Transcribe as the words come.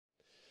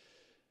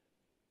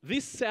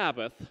This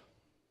Sabbath,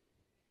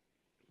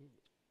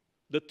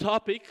 the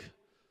topic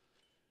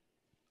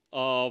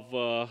of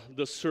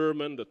the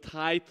sermon, the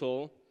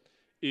title,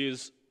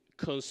 is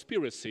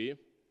Conspiracy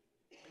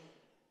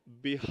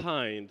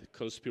Behind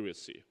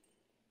Conspiracy.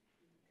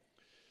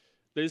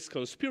 There is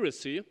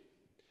conspiracy,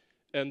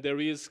 and there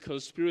is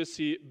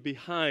conspiracy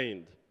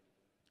behind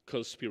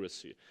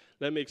conspiracy.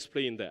 Let me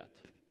explain that.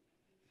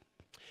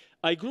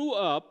 I grew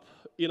up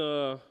in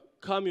a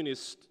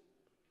communist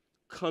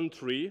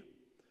country,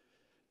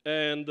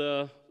 and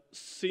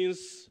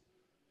since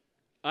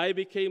I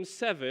became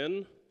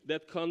 7,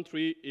 that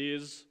country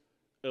is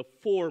a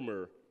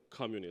former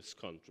communist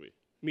country,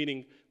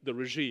 meaning the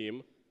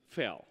regime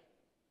fell.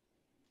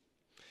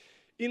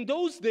 In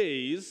those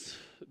days,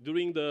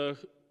 during the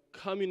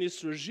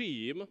communist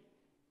regime,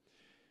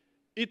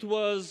 it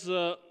was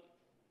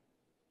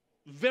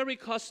very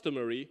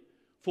customary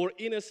for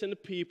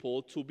innocent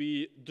people to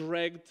be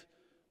dragged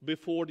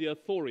before the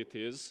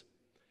authorities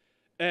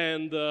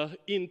and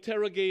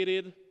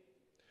interrogated,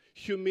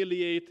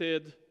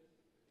 humiliated,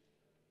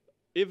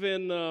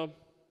 even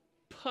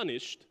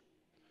punished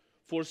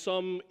for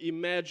some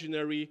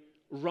imaginary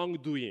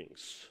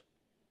wrongdoings.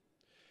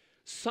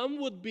 Some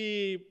would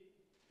be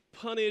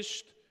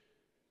punished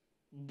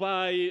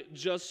by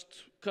just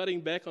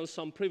cutting back on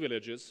some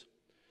privileges.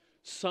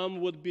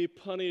 Some would be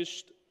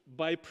punished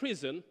by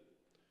prison.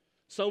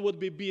 Some would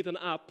be beaten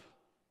up.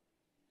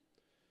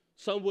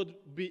 Some would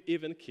be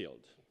even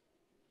killed.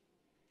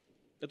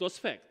 That was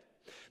fact.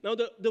 Now,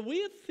 the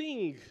weird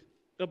thing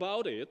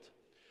about it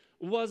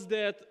was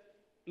that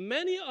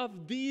many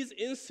of these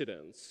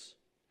incidents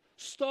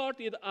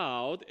started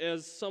out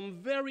as some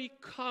very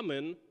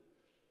common,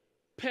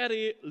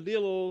 petty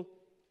little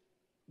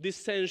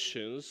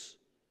dissensions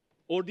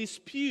or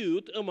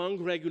dispute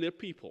among regular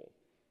people.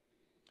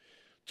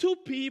 Two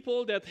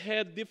people that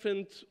had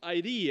different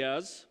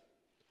ideas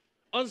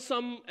on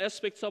some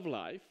aspects of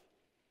life,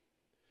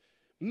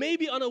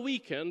 maybe on a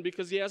weekend,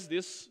 because yes,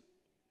 this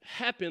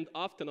happened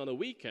often on a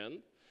weekend,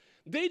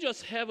 they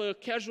just have a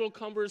casual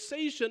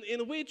conversation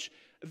in which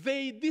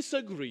they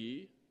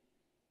disagree,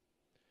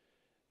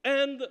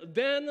 and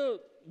then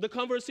the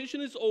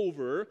conversation is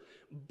over,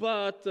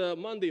 but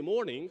Monday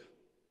morning,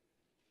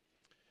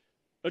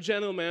 a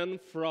gentleman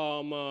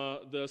from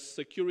the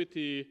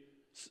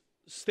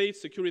State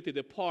Security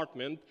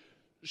Department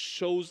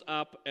shows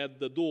up at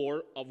the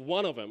door of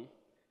one of them,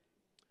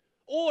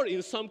 or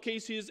in some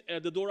cases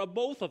at the door of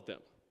both of them,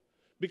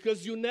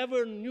 because you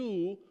never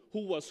knew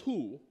who was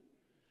who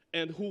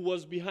and who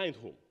was behind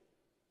whom.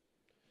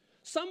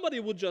 Somebody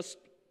would just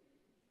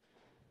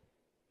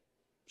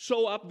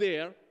show up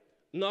there,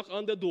 knock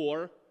on the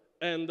door,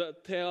 and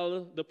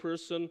tell the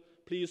person,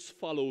 please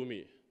follow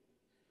me.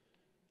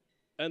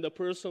 And the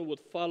person would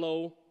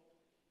follow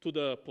to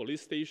the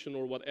police station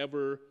or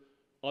whatever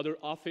other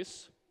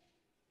office,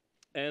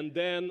 and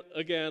then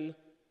again,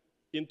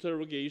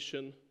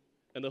 interrogation,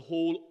 and the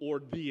whole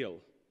ordeal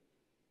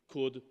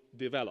could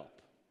develop.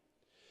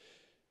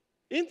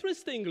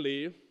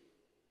 Interestingly,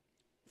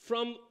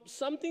 from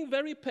something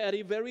very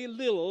petty, very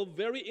little,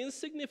 very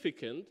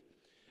insignificant,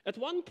 at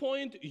one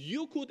point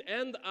you could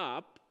end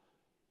up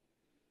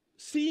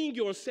seeing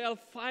yourself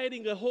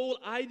fighting a whole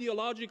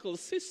ideological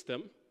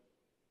system,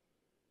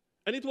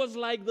 and it was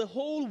like the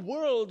whole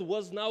world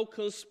was now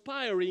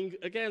conspiring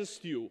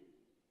against you,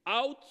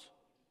 out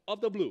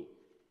of the blue.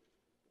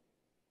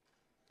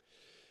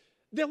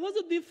 There was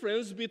a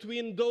difference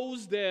between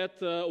those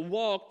that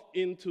walked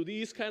into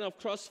these kind of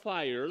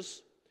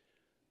crossfires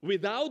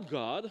without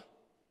God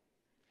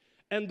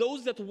and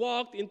those that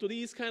walked into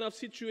these kind of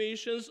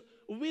situations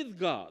with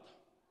God.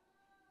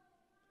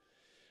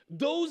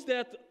 Those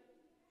that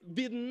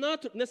did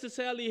not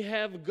necessarily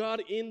have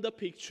God in the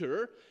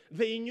picture,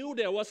 they knew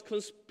there was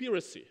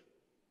conspiracy.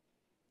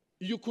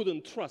 You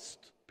couldn't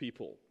trust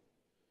people.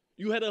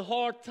 You had a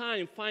hard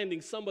time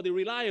finding somebody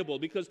reliable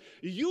because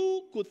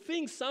you could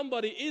think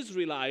somebody is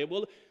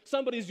reliable,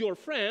 somebody is your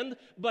friend,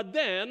 but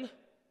then, a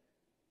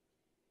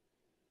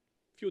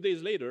few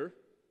days later,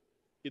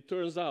 it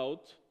turns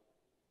out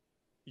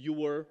you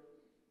were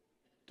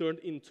turned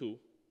into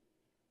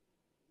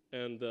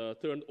and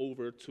turned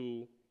over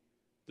to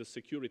the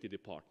security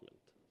department.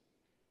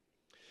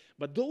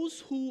 But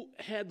those who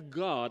had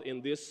God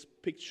in this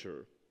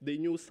picture, they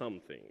knew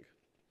something.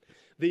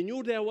 They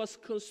knew there was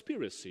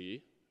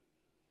conspiracy,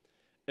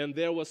 and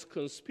there was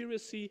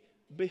conspiracy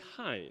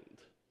behind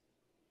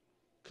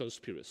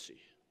conspiracy.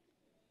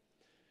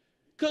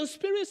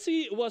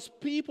 Conspiracy was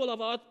people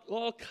of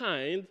all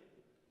kinds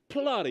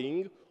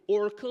plotting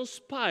or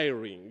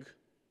conspiring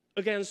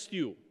against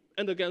you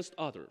and against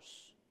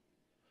others.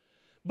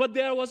 But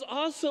there was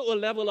also a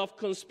level of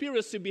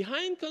conspiracy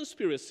behind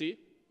conspiracy,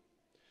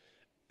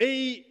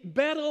 a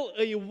battle,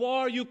 a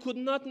war you could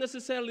not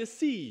necessarily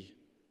see,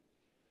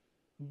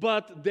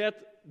 but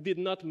that did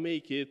not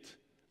make it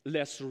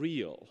less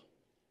real.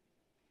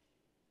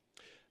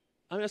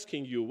 I'm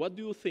asking you, what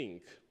do you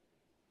think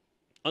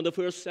on the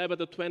first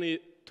Sabbath of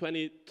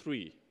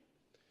 2023?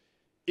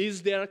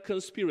 Is there a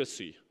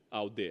conspiracy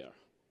out there?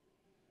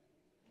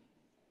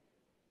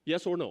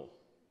 Yes or no?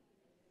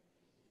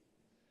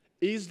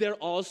 Is there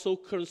also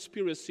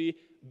conspiracy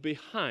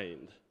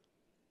behind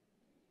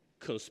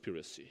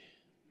conspiracy?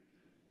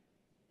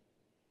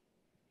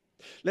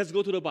 Let's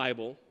go to the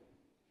Bible.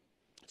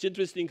 It's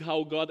interesting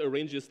how God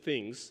arranges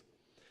things.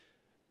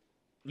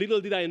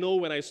 Little did I know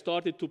when I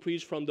started to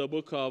preach from the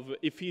book of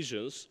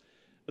Ephesians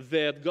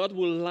that God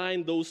will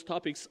line those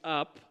topics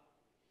up,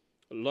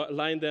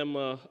 line them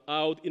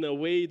out in a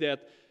way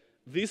that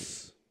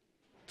this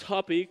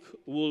topic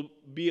will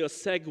be a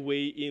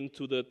segue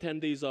into the 10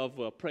 days of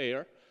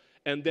prayer.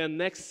 And then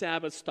next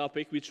Sabbath's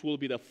topic, which will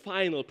be the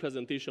final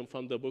presentation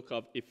from the book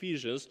of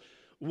Ephesians,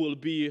 will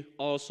be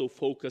also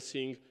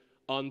focusing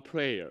on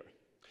prayer.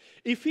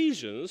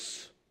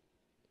 Ephesians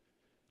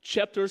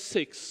chapter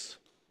 6.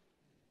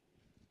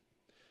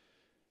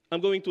 I'm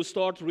going to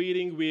start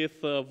reading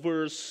with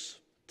verse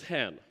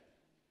 10.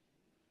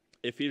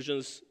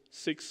 Ephesians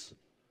 6,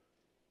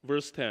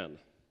 verse 10.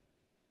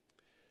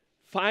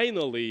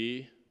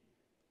 Finally,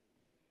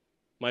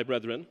 my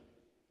brethren,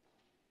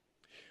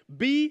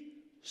 be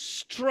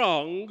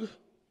strong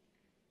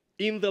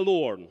in the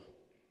Lord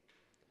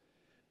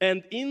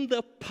and in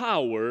the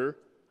power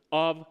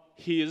of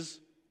his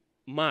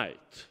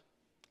might.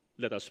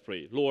 Let us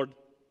pray. Lord,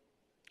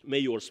 may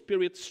your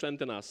Spirit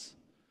strengthen us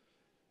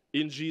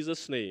in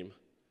Jesus' name,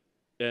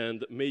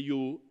 and may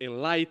you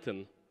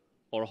enlighten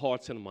our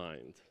hearts and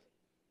mind.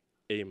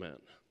 Amen.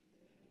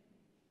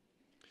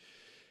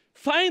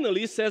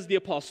 Finally, says the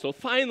apostle,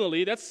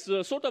 finally, that's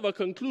sort of a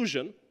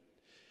conclusion.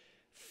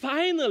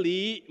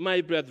 Finally,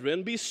 my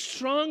brethren, be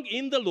strong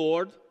in the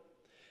Lord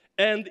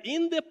and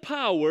in the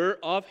power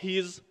of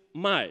his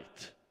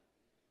might.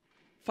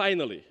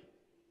 Finally.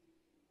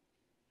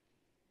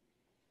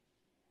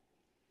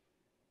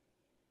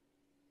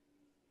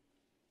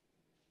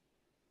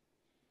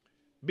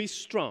 Be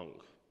strong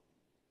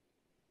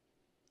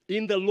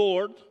in the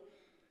Lord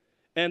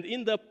and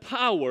in the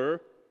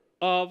power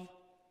of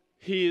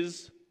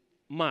his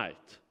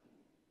might.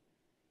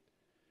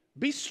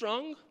 Be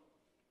strong?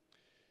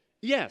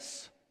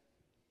 Yes.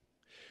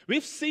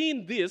 We've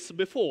seen this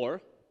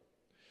before.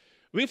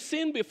 We've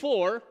seen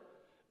before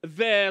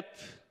that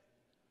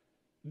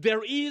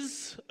there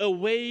is a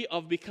way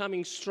of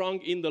becoming strong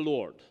in the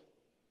Lord.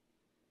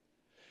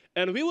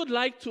 And we would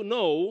like to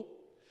know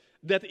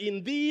that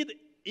indeed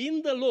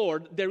in the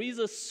Lord there is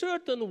a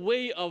certain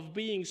way of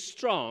being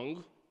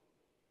strong,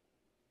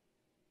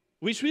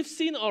 which we've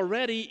seen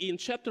already in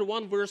chapter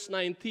 1, verse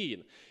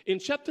 19. In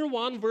chapter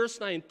 1, verse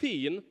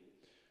 19,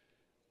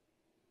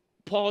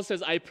 Paul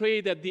says, I pray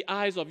that the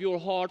eyes of your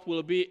heart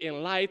will be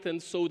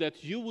enlightened so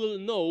that you will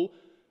know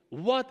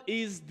what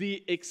is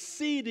the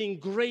exceeding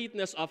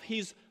greatness of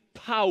his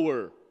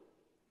power.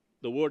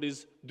 The word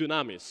is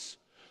dunamis.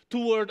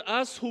 Toward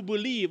us who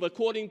believe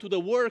according to the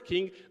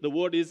working, the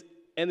word is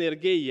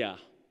energeia,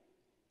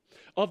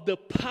 of the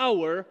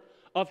power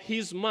of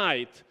his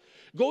might.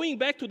 Going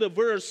back to the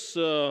verse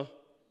that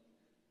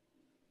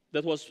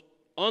was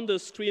on the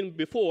screen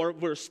before,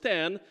 verse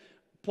 10,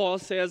 Paul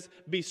says,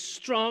 be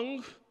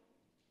strong,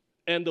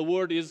 and the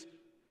word is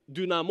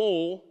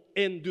dynamo,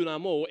 and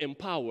dynamo,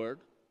 empowered,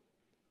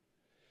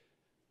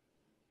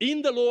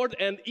 in the Lord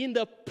and in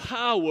the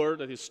power,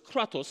 that is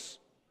kratos,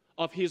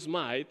 of his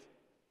might,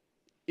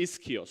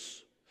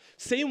 iskios.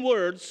 Same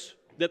words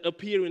that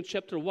appear in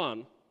chapter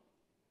 1.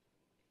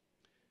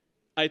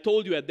 I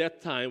told you at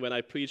that time when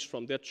I preached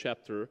from that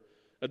chapter,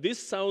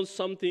 this sounds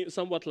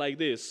somewhat like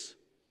this.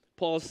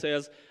 Paul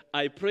says,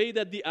 I pray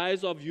that the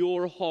eyes of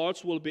your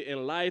hearts will be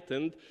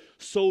enlightened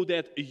so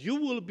that you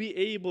will be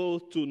able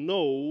to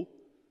know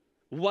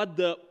what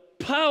the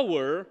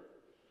power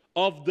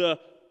of the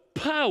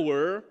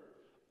power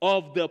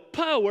of the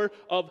power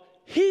of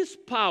his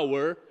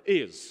power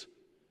is.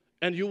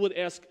 And you would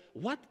ask,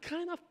 what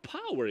kind of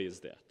power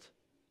is that?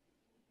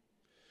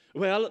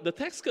 Well, the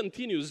text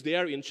continues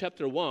there in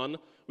chapter 1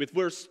 with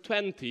verse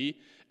 20,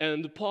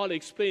 and Paul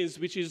explains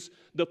which is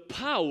the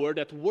power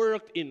that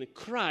worked in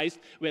Christ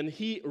when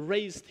he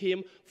raised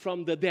him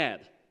from the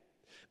dead.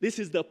 This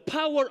is the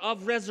power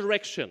of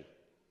resurrection.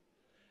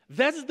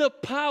 That's the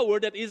power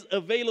that is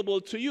available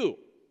to you.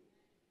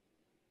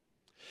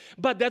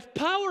 But that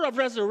power of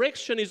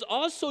resurrection is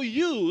also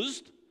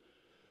used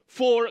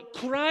for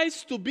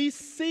Christ to be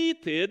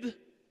seated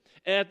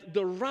at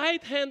the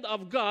right hand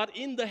of God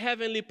in the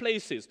heavenly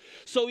places.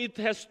 So it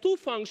has two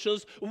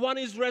functions. One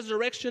is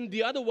resurrection.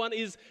 The other one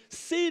is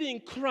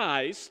seating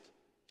Christ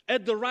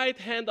at the right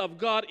hand of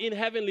God in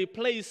heavenly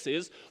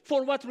places.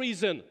 For what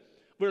reason?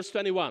 Verse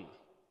 21.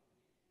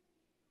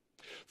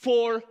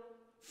 For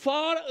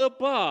far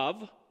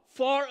above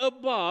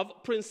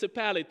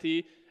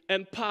principality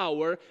and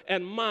power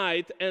and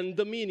might and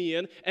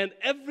dominion and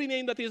every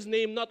name that is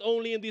named, not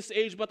only in this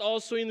age but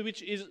also in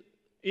which is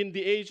in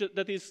the age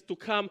that is to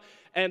come.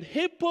 And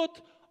he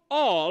put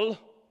all,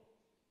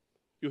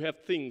 you have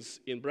things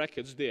in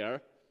brackets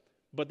there,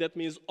 but that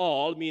means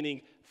all,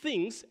 meaning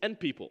things and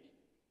people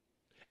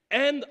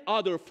and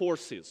other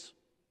forces.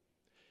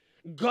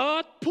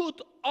 God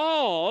put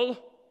all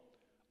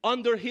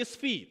under his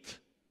feet.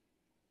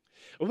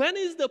 When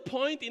is the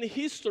point in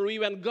history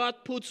when God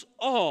puts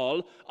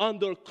all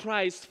under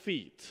Christ's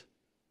feet?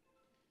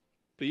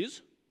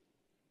 Please?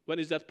 When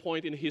is that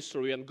point in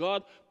history when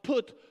God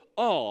put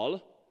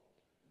all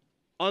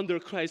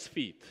under Christ's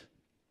feet?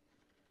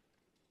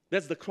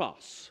 That's the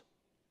cross.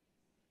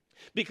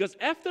 Because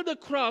after the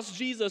cross,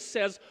 Jesus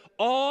says,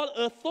 all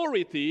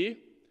authority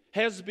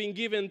has been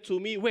given to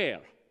me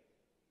where?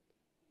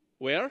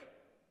 Where?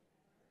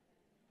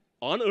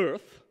 On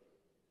earth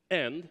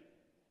and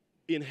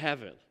in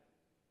heaven.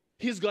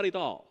 He's got it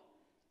all.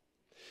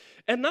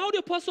 And now the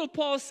Apostle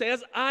Paul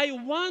says, I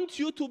want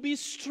you to be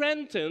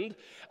strengthened.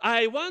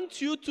 I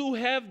want you to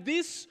have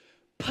this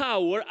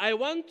power. I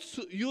want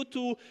you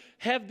to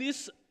have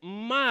this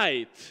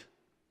might.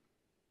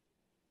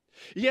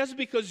 Yes,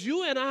 because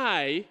you and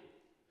I,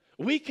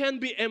 we can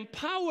be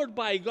empowered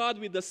by God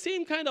with the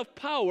same kind of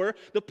power,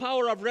 the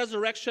power of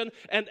resurrection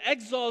and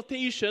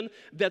exaltation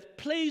that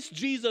placed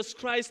Jesus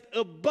Christ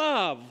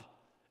above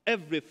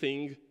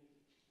everything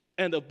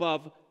and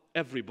above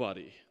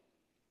everybody.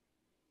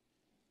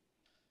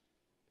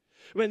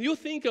 When you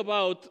think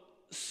about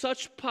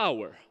such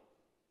power,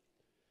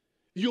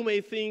 you may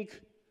think,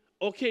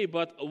 okay,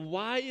 but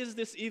why is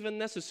this even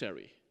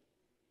necessary?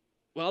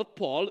 Well,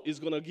 Paul is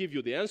going to give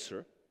you the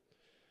answer.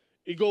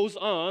 He goes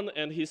on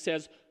and he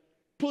says,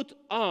 put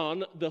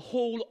on the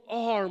whole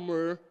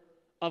armor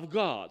of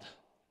God,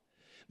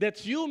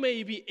 that you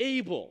may be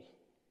able,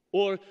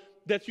 or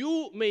that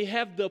you may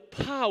have the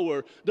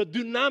power, the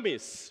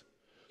dunamis,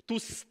 to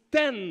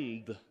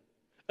stand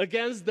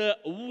against the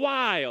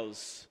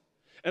wiles.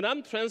 And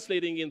I'm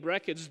translating in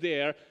brackets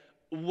there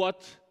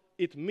what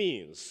it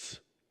means.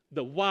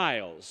 The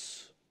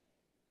wiles,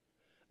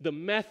 the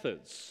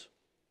methods,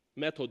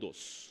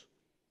 methodos,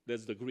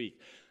 that's the Greek,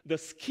 the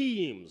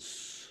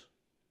schemes,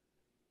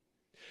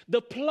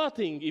 the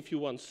plotting, if you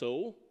want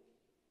so,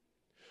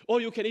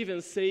 or you can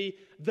even say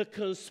the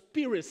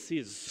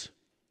conspiracies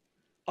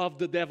of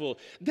the devil.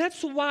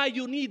 That's why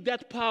you need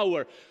that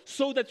power,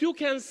 so that you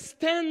can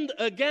stand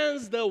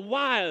against the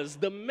wiles,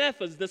 the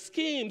methods, the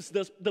schemes,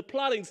 the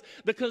plottings,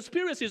 the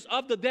conspiracies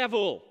of the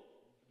devil.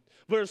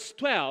 Verse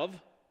 12,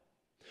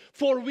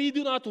 for we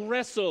do not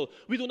wrestle,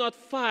 we do not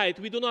fight,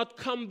 we do not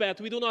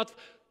combat, we do not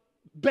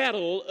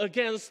battle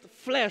against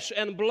flesh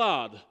and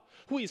blood.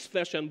 Who is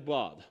flesh and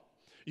blood?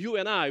 You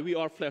and I, we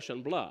are flesh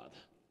and blood.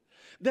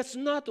 That's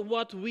not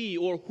what we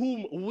or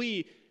whom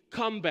we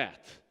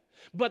combat,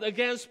 but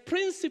against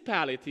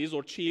principalities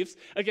or chiefs,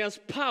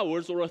 against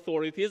powers or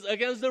authorities,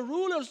 against the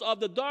rulers of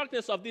the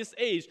darkness of this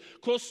age,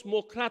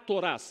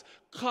 kosmokratoras,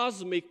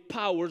 cosmic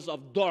powers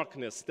of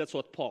darkness. That's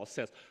what Paul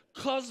says.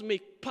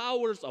 Cosmic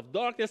powers of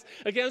darkness,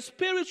 against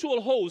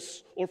spiritual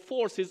hosts or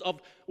forces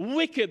of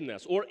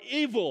wickedness or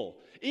evil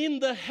in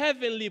the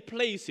heavenly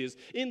places,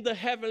 in the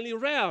heavenly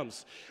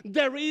realms.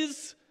 There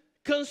is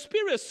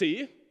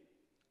conspiracy,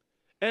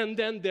 and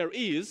then there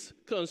is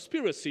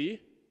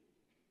conspiracy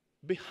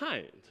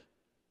behind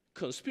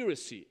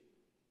conspiracy.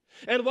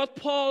 And what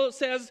Paul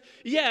says,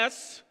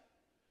 yes,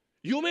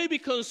 you may be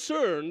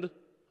concerned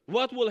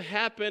what will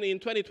happen in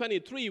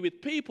 2023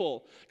 with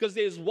people, because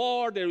there's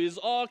war, there is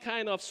all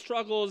kind of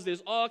struggles,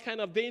 there's all kind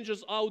of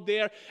dangers out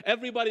there.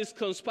 Everybody's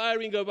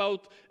conspiring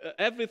about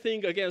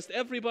everything against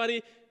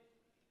everybody.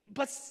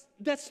 But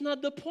that's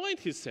not the point,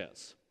 he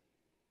says.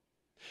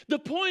 The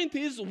point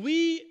is,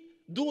 we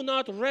do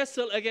not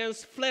wrestle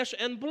against flesh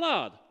and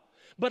blood,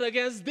 but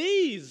against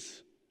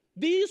these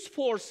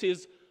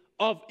forces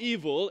of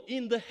evil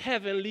in the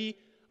heavenly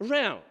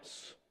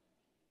realms.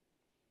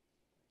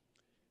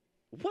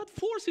 What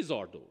forces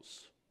are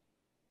those?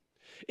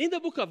 In the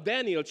book of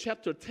Daniel,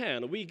 chapter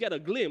 10, we get a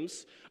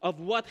glimpse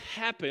of what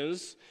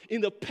happens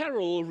in the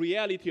parallel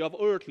reality of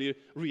earthly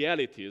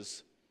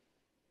realities.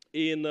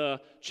 In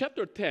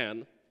chapter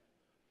 10,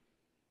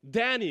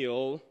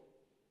 Daniel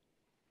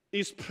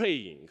is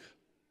praying.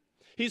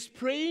 He's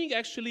praying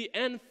actually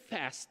and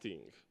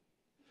fasting.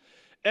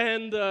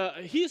 And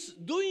he's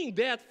doing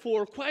that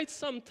for quite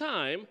some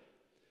time.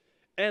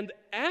 And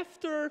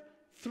after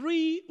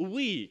 3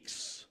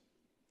 weeks,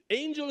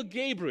 Angel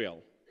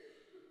Gabriel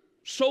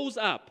shows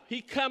up.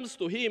 He comes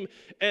to him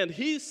and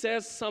he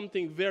says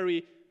something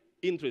very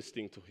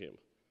interesting to him.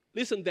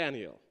 Listen,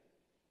 Daniel.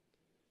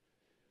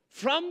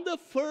 From the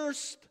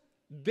first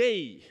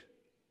day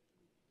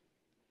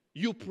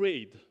you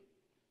prayed,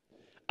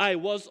 I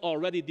was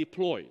already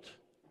deployed.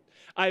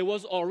 I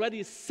was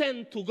already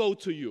sent to go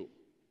to you.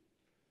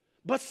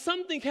 But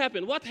something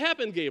happened. What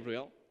happened,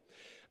 Gabriel?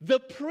 The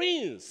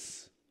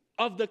prince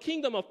of the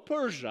kingdom of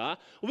Persia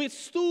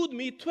withstood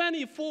me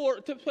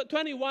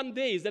 21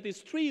 days, that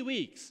is 3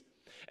 weeks.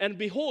 And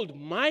behold,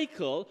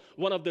 Michael,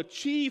 one of the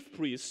chief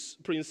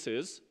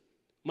princes,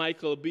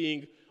 Michael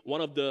being one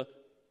of the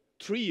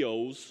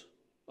trio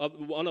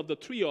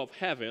of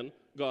heaven,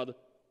 God,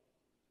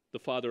 the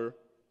Father,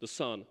 the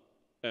Son,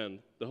 and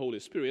the Holy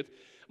Spirit,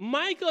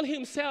 Michael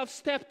himself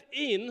stepped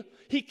in.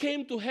 He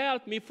came to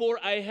help me, for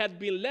I had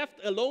been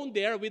left alone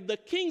there with the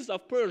kings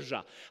of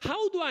Persia.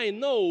 How do I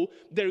know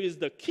there is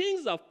the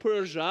kings of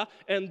Persia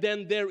and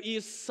then there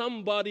is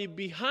somebody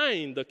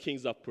behind the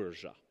kings of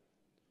Persia?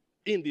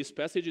 In this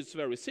passage, it's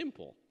very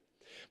simple.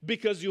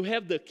 Because you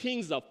have the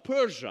kings of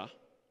Persia,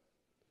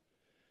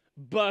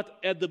 but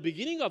at the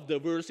beginning of the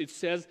verse it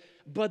says,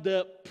 but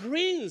the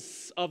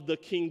prince of the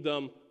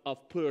kingdom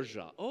of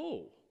Persia.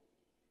 Oh.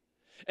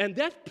 And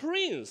that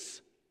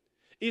prince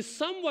is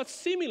somewhat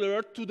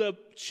similar to the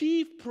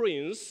chief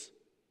prince,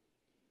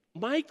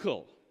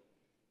 Michael.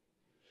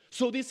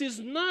 So this is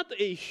not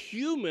a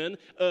human,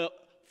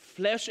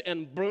 flesh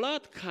and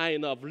blood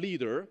kind of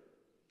leader.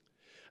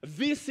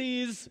 This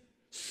is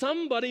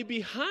somebody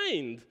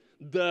behind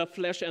the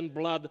flesh and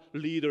blood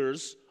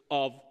leaders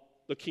of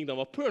the kingdom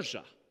of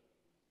Persia.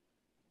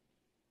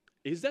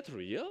 Is that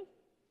real?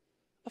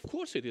 Of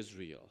course it is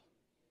real.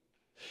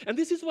 And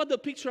this is what the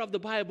picture of the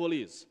Bible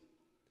is.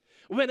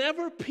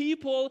 Whenever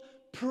people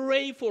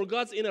pray for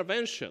God's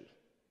intervention,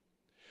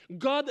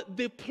 God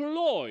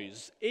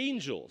deploys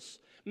angels,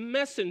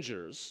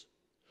 messengers,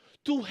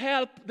 to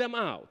help them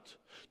out,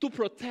 to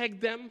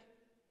protect them,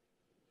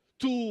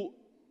 to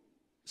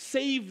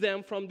save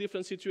them from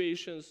different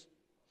situations,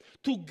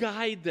 to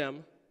guide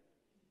them.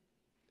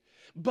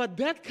 But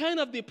that kind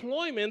of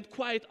deployment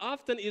quite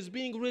often is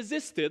being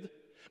resisted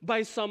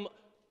by some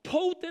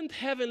potent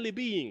heavenly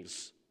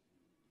beings.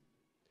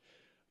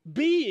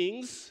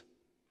 Beings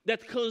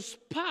that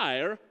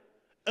conspire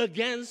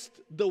against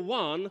the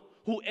one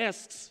who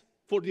asks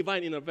for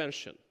divine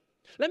intervention.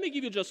 Let me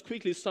give you just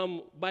quickly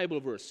some Bible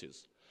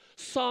verses.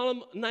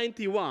 Psalm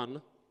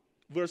 91,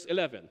 verse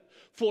 11.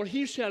 For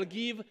he shall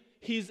give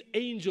his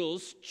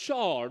angels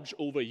charge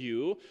over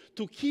you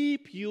to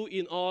keep you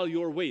in all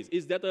your ways.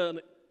 Is that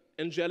an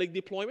angelic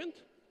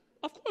deployment?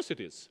 Of course it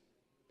is.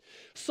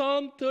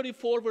 Psalm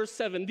 34, verse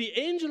 7. The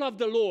angel of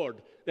the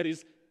Lord, that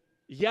is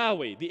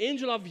Yahweh, the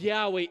angel of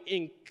Yahweh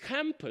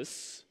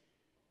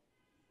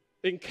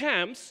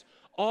encamps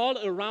all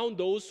around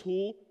those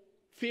who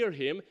fear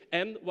him.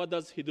 And what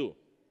does he do?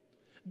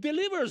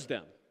 Delivers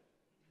them.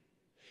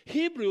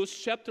 Hebrews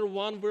chapter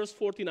 1, verse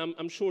 14,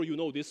 I'm sure you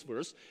know this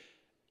verse.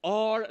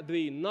 Are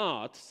they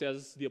not,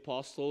 says the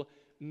apostle,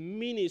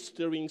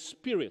 ministering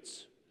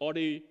spirits? Are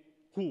they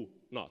who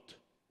not?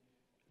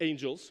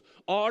 Angels.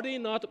 Are they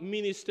not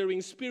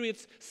ministering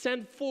spirits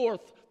sent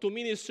forth to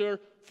minister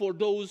for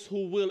those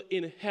who will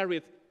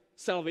inherit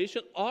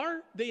salvation?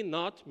 Are they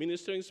not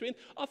ministering spirits?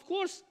 Of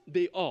course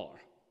they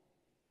are.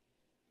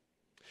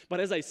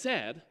 But as I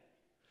said,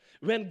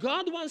 when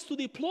God wants to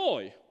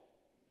deploy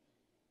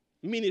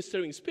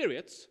ministering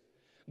spirits,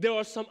 there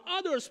are some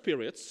other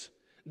spirits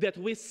that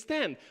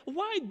withstand.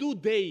 Why do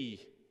they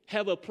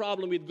have a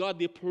problem with God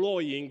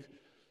deploying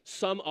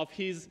some of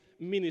his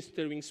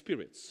ministering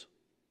spirits?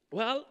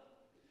 Well,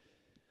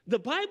 the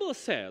Bible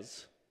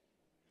says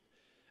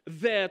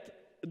that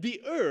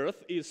the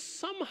earth is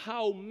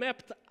somehow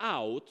mapped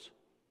out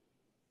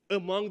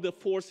among the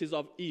forces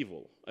of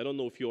evil. I don't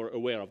know if you're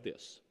aware of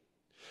this.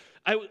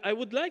 I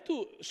would like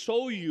to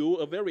show you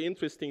a very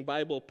interesting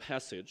Bible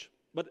passage,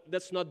 but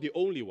that's not the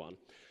only one.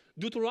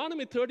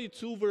 Deuteronomy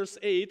 32, verse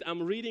 8,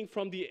 I'm reading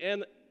from the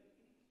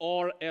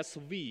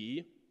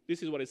NRSV.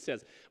 This is what it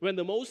says. When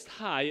the Most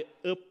High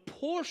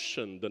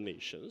apportioned the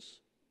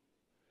nations,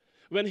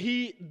 when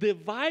he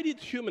divided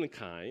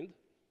humankind,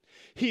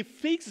 he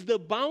fixed the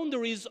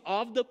boundaries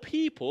of the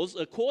peoples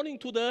according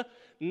to the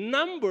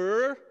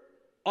number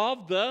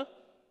of the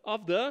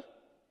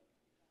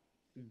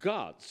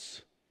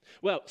gods.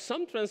 Well,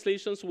 some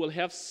translations will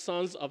have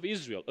sons of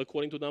Israel,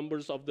 according to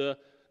numbers of the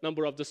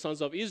number of the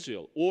sons of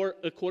Israel, or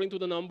according to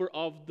the number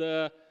of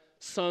the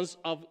sons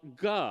of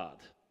God.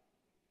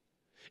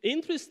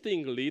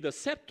 Interestingly, the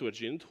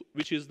Septuagint,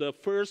 which is the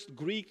first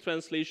Greek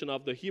translation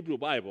of the Hebrew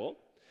Bible,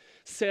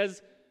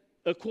 says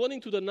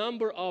according to the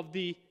number of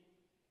the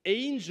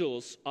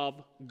angels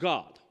of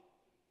God.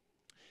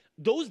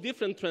 Those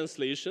different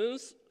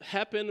translations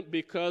happen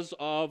because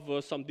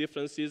of some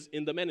differences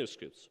in the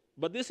manuscripts.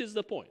 But this is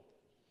the point.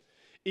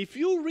 If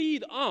you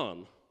read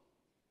on,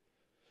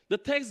 the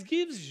text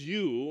gives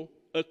you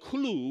a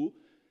clue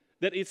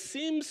that it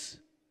seems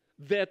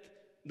that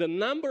the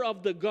number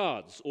of the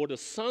gods, or the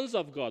sons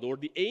of God, or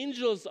the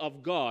angels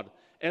of God,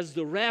 as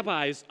the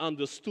rabbis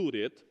understood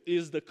it,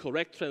 is the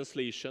correct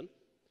translation.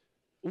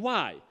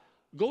 Why?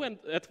 Go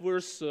to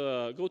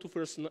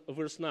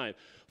verse 9.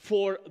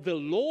 For the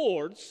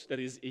Lord's, that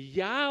is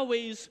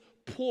Yahweh's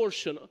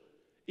portion,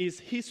 is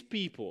his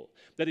people.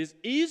 That is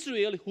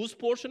Israel. Whose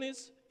portion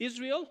is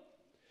Israel?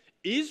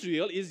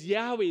 Israel is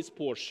Yahweh's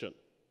portion.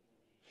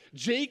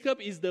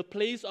 Jacob is the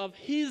place of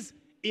his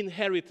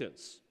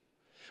inheritance.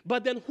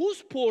 But then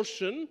whose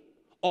portion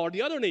are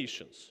the other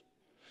nations?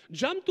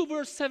 Jump to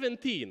verse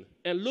 17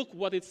 and look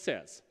what it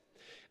says.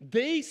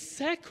 They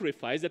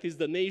sacrifice, that is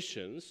the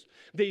nations,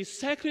 they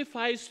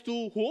sacrifice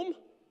to whom?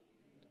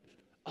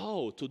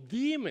 Oh, to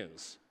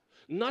demons,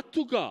 not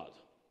to God.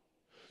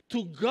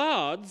 To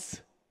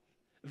gods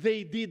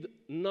they did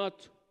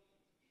not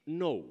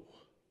know.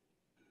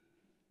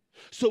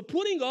 So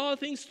putting all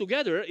things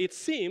together, it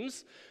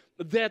seems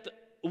that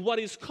what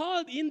is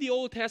called in the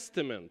Old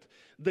Testament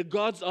the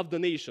gods of the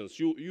nations,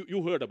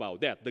 you heard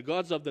about that, the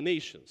gods of the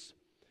nations,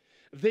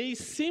 they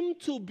seem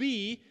to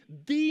be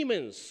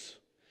demons,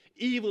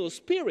 evil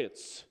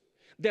spirits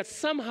that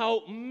somehow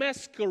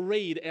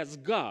masquerade as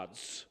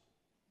gods.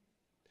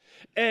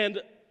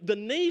 And the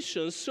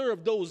nations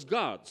serve those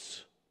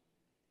gods.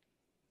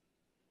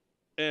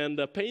 And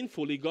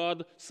painfully,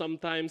 God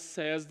sometimes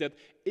says that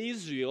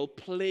Israel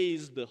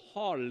plays the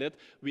harlot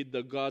with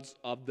the gods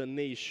of the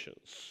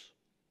nations.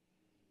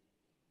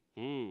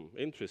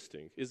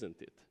 Interesting,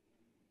 isn't it?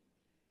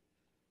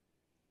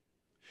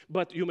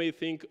 But you may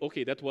think,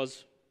 okay, that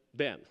was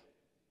then.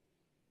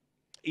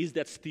 Is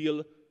that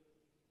still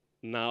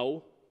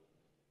now?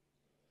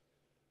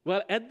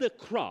 Well, at the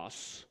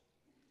cross,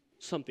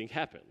 something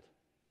happened.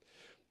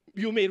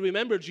 You may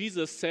remember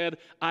Jesus said,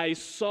 I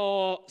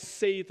saw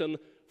Satan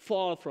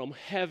fall from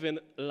heaven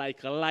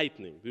like a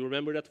lightning. Do you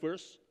remember that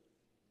verse?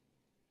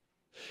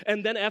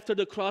 And then after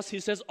the cross, he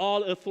says,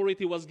 all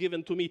authority was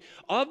given to me.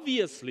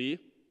 Obviously,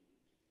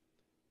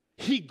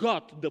 he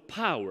got the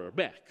power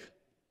back.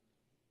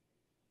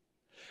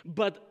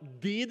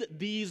 But did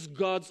these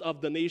gods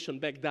of the nation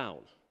back down?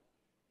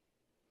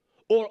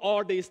 Or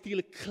are they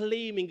still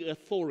claiming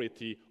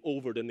authority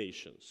over the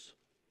nations?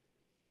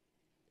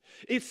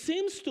 It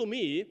seems to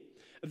me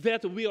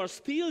that we are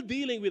still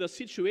dealing with a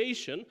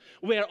situation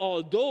where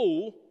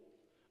although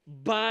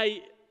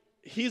by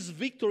his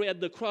victory at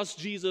the cross,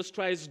 Jesus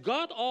Christ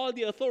got all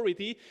the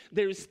authority,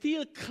 there is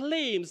still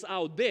claims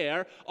out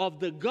there of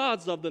the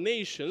gods of the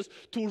nations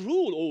to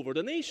rule over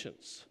the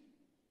nations.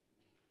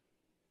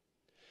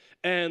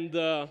 And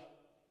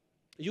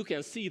you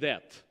can see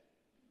that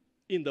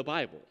in the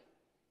Bible.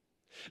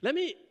 Let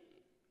me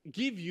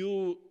give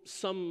you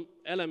some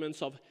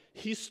elements of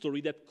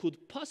history that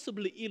could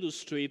possibly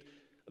illustrate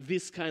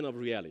this kind of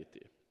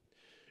reality.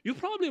 You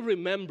probably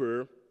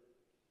remember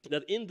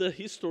that in the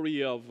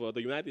history of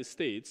the United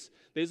States,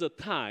 there's a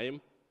time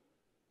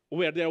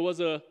where there was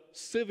a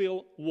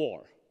civil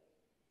war.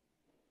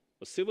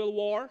 A civil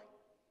war,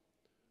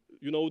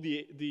 you know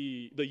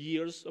the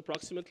years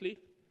approximately?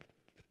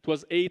 It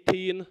was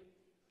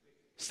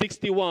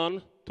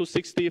 1861 to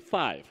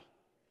 65.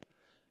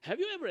 Have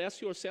you ever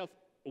asked yourself,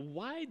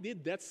 why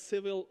did that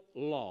civil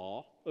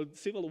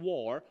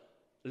war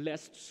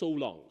last so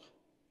long?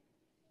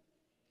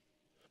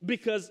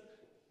 Because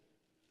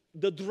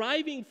the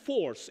driving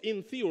force,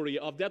 in theory,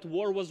 of that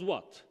war was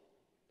what?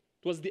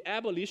 It was the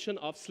abolition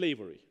of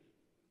slavery.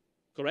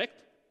 Correct?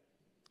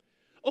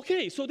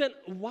 Okay, so then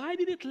why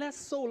did it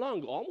last so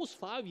long? Almost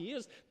 5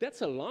 years.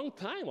 That's a long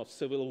time of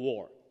civil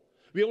war.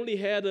 We only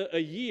had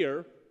a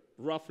year,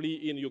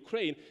 roughly, in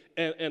Ukraine,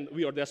 and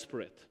we are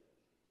desperate.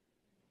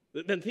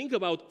 Then think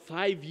about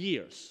 5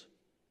 years.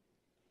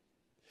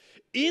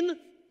 In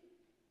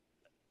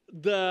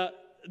the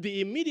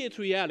immediate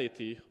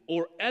reality,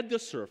 or at the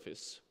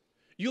surface,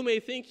 you may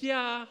think,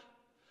 yeah,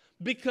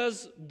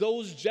 because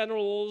those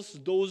generals,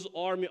 those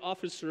army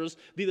officers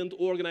didn't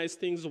organize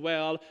things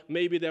well,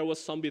 maybe there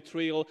was some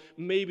betrayal,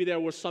 maybe there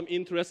was some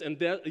interest, and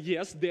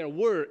yes, there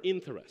were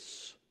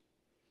interests.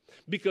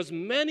 Because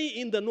many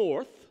in the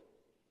North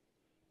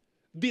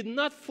did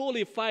not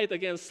fully fight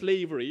against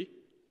slavery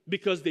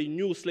because they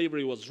knew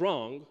slavery was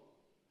wrong.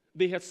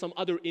 They had some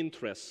other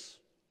interests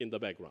in the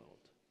background.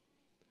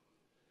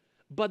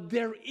 But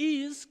there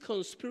is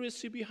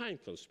conspiracy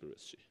behind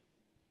conspiracy.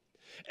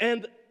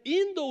 And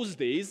in those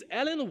days,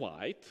 Ellen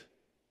White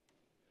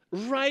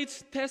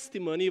writes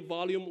Testimony,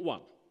 Volume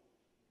 1.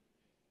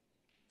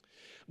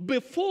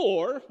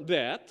 Before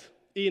that,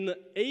 in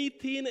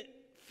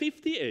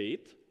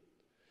 1858,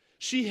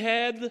 she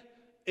had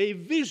a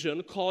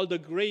vision called the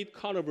Great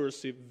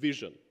Controversy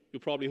Vision. You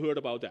probably heard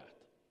about that.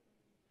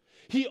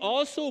 He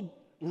also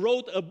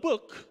wrote a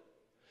book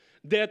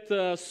that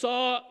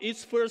saw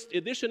its first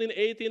edition in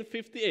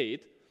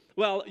 1858.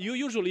 Well, you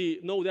usually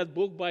know that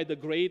book by the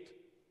Great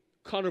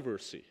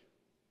Controversy.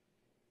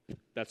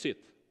 That's it.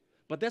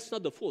 But that's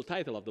not the full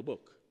title of the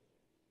book.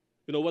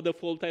 You know what the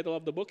full title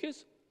of the book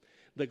is?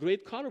 The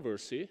Great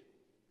Controversy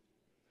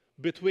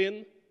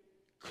between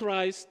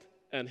Christ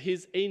and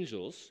his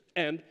angels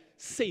and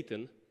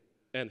Satan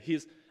and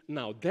his...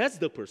 Now, that's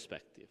the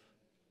perspective.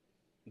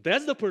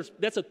 That's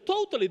a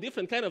totally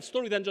different kind of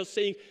story than just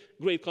saying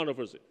great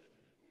controversy.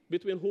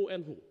 Between who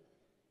and who?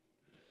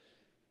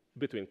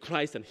 Between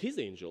Christ and his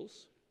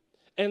angels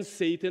and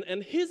Satan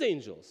and his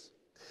angels.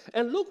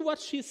 And look what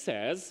she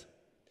says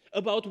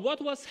about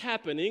what was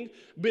happening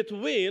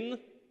between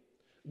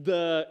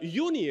the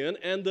Union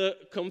and the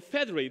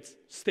Confederate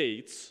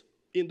States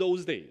in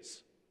those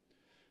days.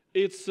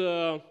 It's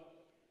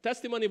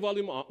Testimony,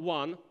 Volume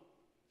 1,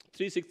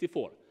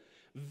 364.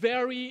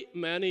 Very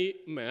many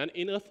men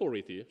in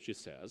authority, she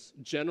says,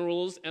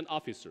 generals and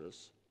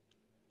officers,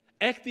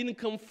 act in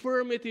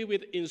conformity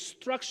with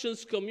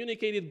instructions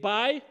communicated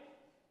by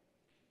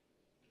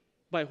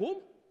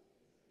whom?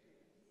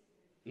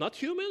 Not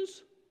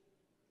humans?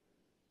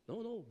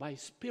 No, no, by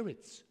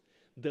spirits.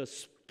 The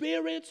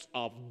spirits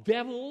of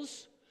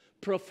devils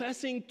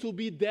professing to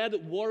be dead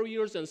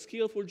warriors and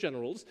skillful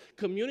generals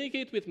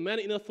communicate with men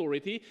in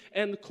authority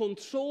and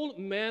control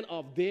men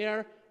of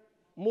their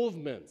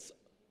movements.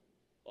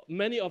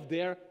 Many of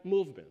their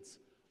movements.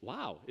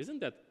 Wow,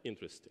 isn't that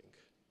interesting?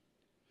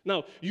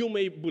 Now, you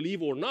may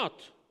believe or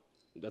not.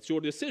 That's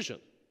your decision.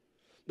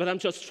 But I'm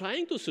just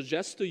trying to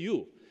suggest to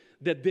you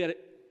that there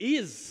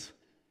is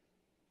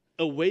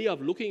a way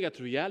of looking at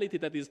reality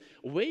that is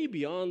way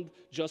beyond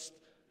just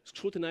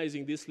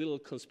scrutinizing this little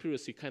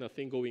conspiracy kind of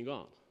thing going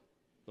on.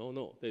 No,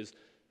 no, there's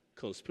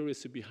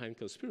conspiracy behind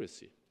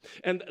conspiracy.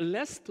 And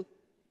last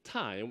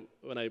time,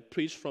 when I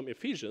preached from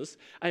Ephesians,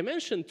 I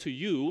mentioned to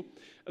you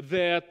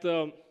that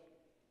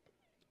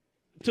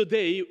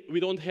today we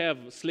don't have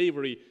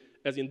slavery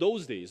as in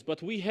those days,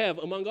 but we have,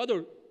 among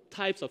other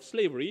types of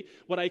slavery,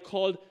 what I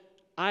called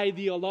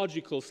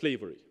ideological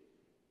slavery.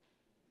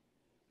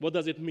 What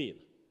does it mean?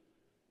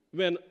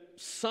 When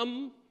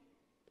some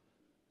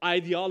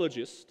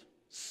ideologists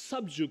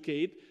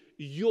subjugate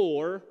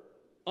your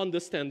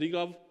understanding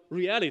of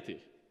reality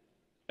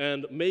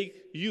and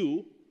make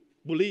you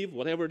believe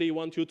whatever they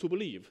want you to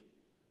believe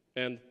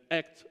and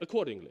act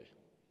accordingly.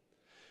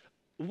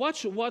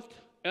 Watch what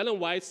Ellen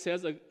White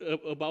says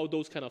about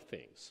those kind of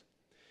things.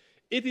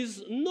 It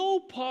is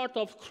no part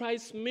of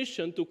Christ's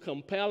mission to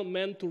compel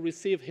men to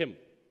receive him.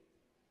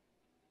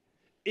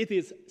 It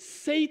is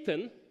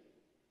Satan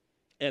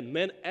and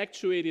men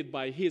actuated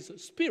by his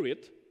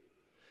spirit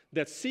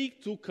that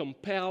seek to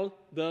compel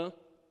the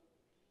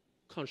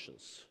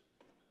conscience.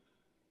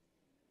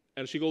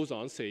 And she goes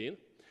on saying,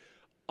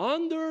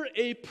 under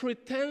a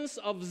pretense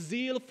of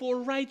zeal for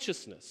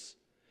righteousness,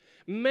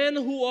 men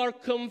who are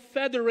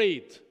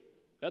confederate,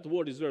 that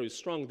word is very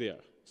strong there.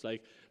 It's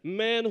like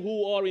men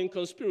who are in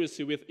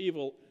conspiracy with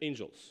evil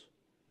angels,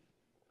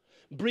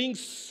 bring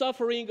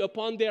suffering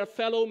upon their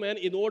fellow men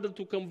in order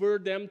to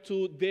convert them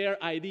to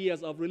their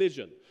ideas of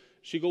religion.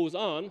 She goes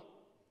on,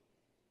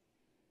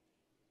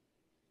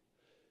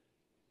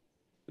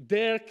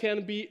 there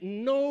can be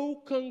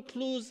no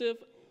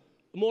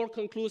more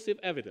conclusive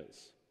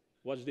evidence.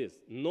 Watch this.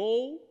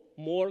 No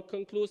more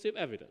conclusive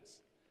evidence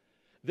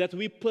that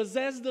we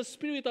possess the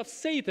spirit of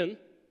Satan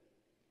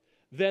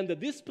than the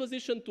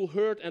disposition to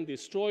hurt and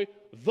destroy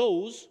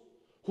those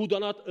who do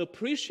not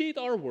appreciate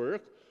our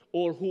work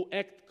or who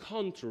act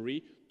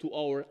contrary to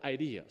our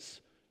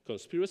ideas.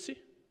 Conspiracy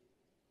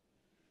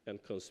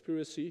and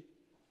conspiracy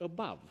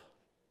above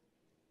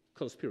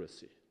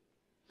conspiracy.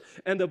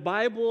 And the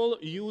Bible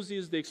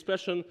uses the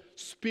expression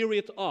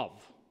spirit of.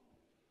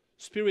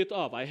 Spirit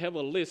of. I have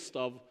a list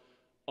of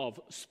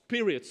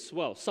spirits,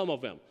 well, some of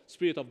them.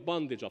 Spirit of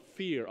bondage, of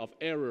fear, of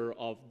error,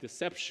 of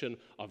deception,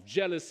 of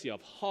jealousy,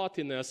 of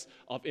haughtiness,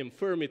 of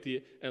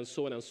infirmity, and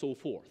so on and so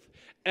forth.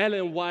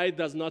 Ellen White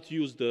does not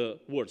use the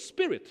word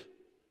spirit.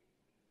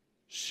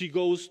 She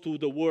goes to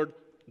the word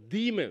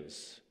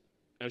demons.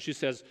 And she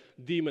says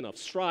demon of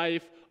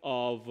strife,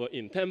 of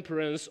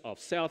intemperance, of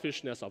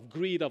selfishness, of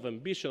greed, of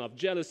ambition, of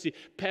jealousy,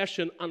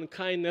 passion,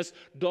 unkindness,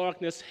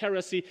 darkness,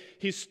 heresy,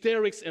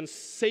 hysterics, and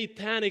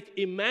satanic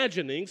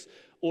imaginings,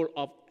 or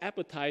of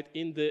appetite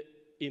in the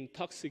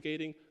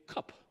intoxicating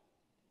cup.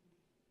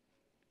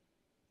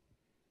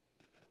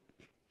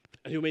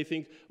 And you may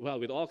think,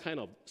 well, with all kind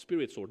of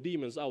spirits or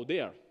demons out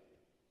there,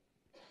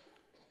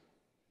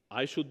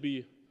 I should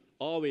be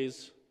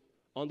always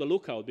on the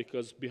lookout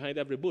because behind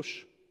every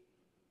bush,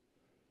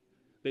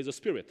 there's a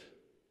spirit.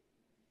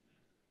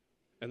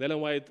 And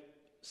Ellen White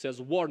says,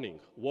 warning,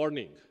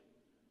 warning.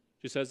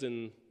 She says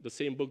in the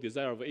same book,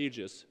 Desire of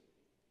Ages,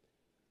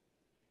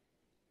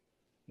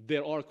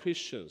 there are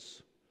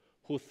Christians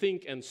who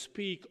think and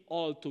speak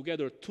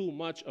altogether too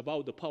much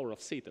about the power of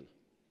Satan.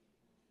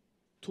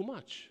 Too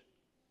much.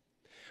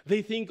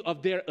 They think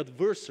of their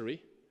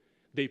adversary,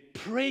 they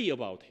pray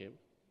about him,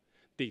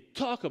 they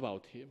talk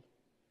about him,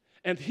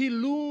 and he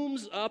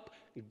looms up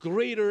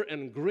greater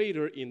and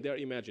greater in their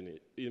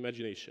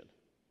imagination.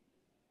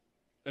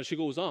 And she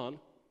goes on,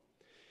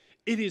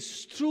 it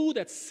is true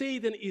that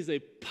Satan is a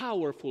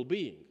powerful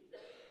being.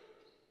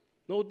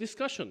 No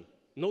discussion,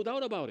 no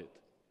doubt about it.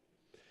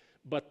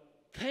 But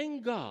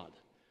thank God,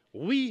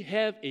 we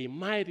have a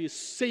mighty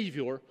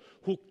Savior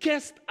who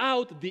cast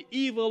out the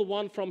evil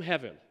one from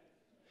heaven.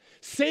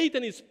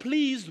 Satan is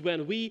pleased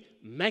when we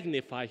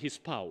magnify his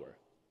power.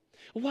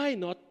 Why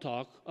not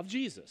talk of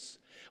Jesus?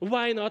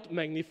 Why not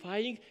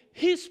magnifying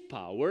his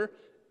power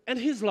and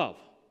his love?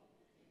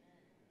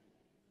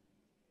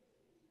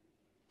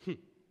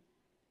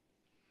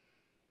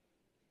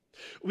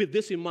 With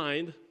this in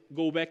mind,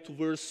 go back to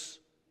verse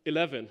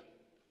 11.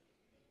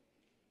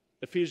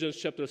 Ephesians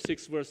chapter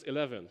 6, verse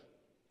 11.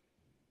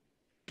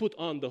 Put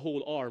on the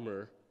whole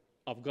armor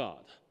of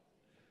God,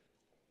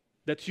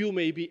 that you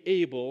may be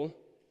able,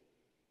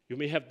 you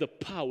may have the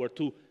power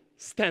to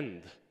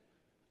stand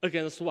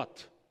against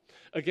what?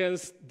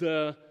 Against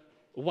the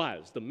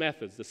wiles, the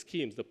methods, the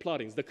schemes, the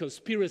plottings, the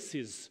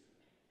conspiracies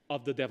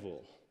of the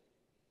devil.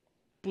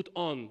 Put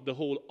on the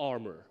whole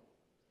armor.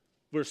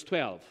 Verse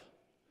 12.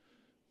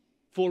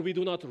 For we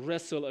do not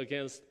wrestle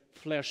against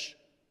flesh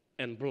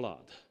and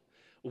blood.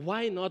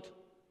 Why not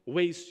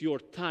waste your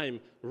time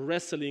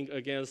wrestling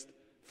against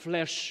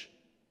flesh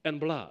and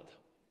blood?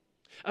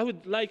 I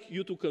would like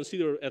you to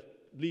consider at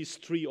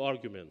least 3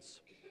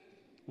 arguments.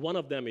 One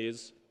of them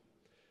is,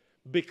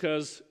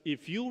 because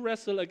if you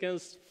wrestle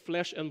against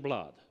flesh and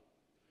blood,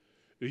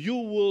 you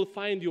will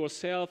find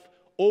yourself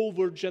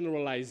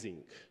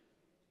overgeneralizing.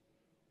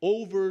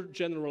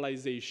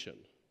 Overgeneralization.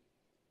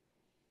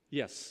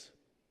 Yes,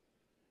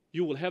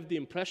 you will have the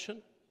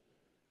impression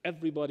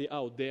everybody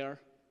out there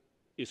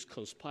is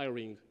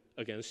conspiring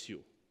against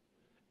you.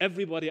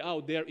 Everybody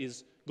out there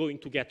is going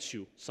to get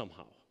you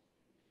somehow.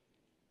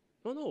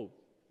 No.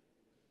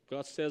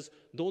 God says,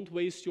 don't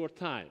waste your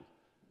time.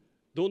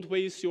 Don't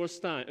waste your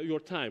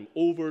time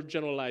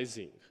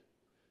overgeneralizing.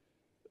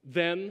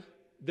 Then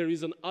there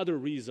is another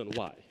reason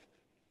why.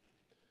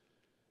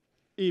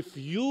 If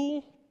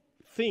you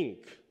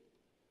think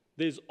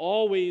there's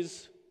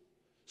always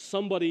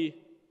somebody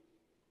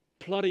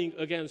plotting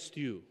against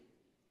you,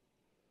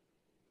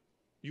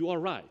 you are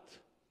right,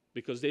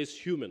 because there's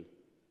human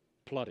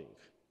plotting.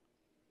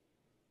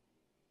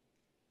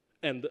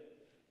 And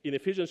in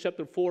Ephesians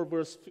chapter 4,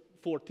 verse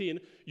 14,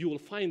 you will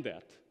find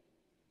that.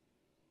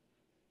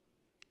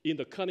 In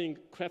the cunning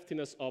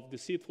craftiness of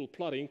deceitful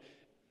plotting,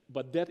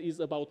 but that is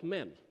about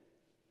men.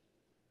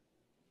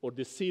 Or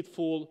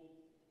deceitful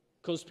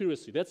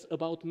conspiracy. That's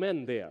about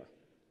men there.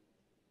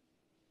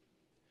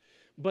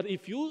 But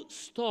if you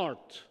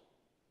start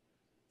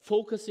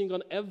focusing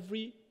on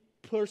every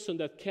person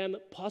that can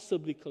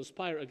possibly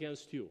conspire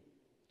against you,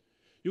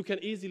 you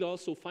can easily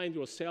also find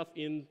yourself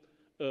in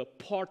a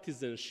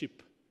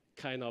partisanship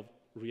kind of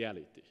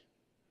reality.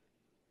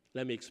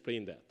 Let me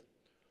explain that.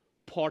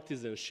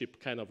 Partisanship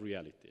kind of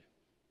reality.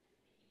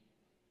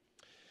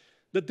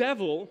 The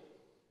devil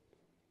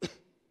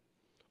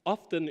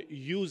often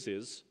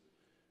uses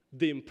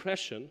the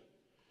impression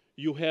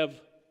you have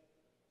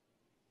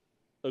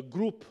a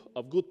group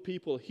of good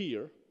people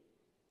here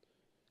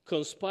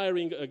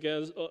conspiring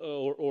against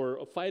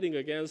or fighting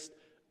against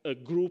a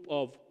group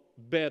of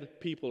bad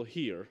people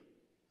here.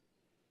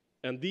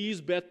 And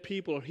these bad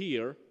people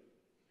here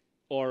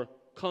are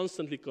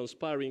constantly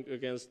conspiring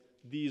against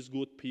these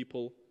good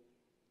people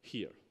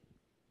here.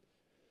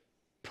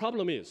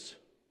 Problem is,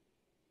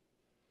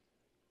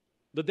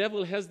 the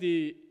devil has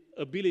the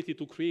ability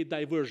to create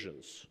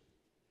diversions.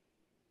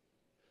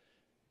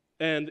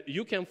 And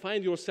you can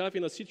find yourself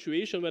in a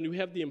situation when you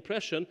have the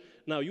impression,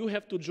 now you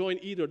have to join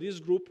either this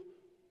group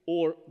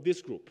or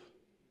this group.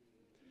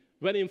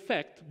 When in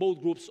fact,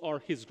 both groups are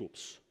his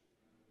groups.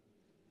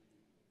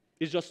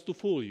 It's just to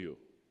fool you.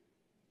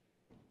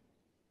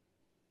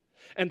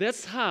 And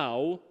that's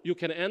how you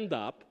can end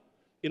up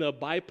in a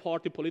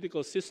bi-party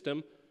political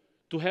system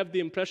to have the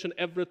impression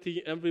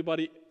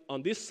everybody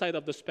on this side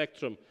of the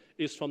spectrum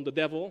is from the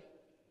devil,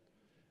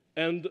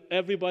 and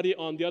everybody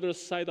on the other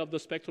side of the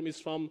spectrum is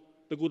from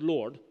the good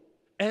Lord,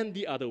 and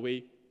the other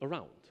way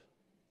around.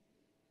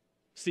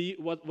 See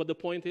what the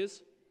point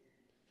is?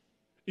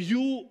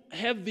 You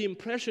have the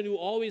impression you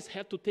always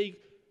have to take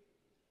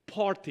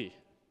party.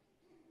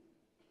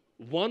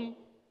 One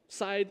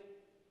side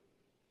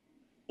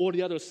or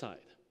the other side.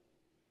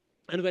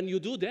 And when you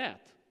do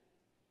that,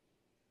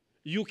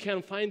 you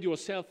can find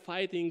yourself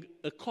fighting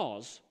a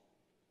cause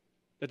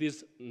that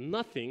is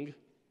nothing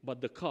but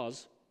the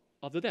cause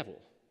of the devil.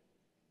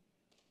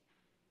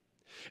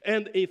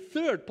 And a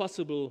third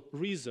possible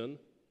reason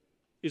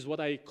is what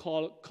I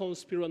call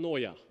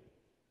conspiranoia.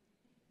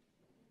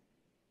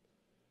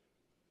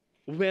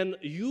 When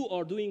you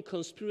are doing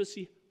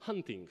conspiracy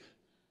hunting,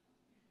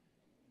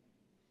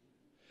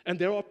 and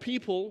there are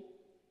people,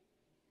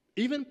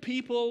 even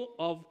people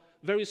of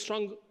very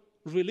strong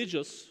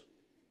religious,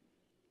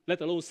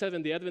 let alone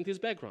Seventh-day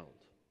Adventist background,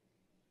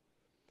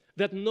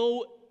 that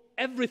know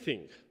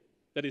everything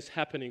that is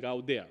happening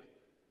out there.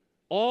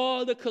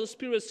 All the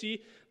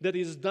conspiracy that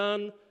is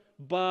done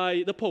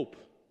by the Pope,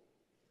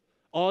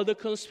 all the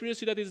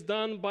conspiracy that is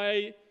done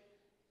by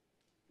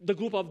the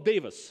group of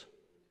Davis,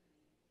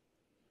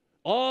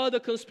 all the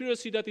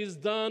conspiracy that is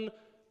done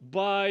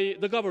by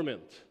the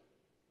government,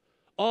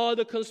 all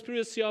the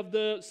conspiracy of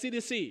the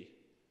CDC.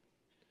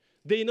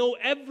 They know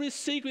every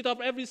secret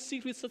of every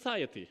secret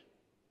society.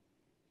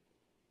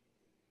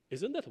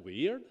 Isn't that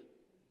weird?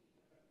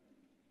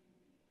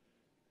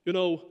 You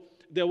know,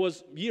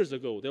 years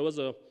ago, there was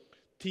a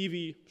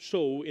TV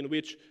show in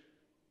which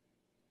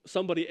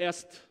somebody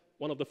asked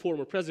one of the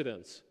former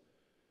presidents,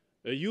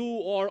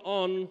 you are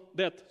on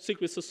that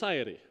secret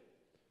society.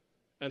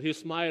 And he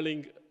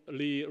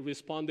smilingly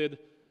responded,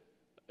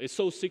 it's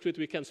so secret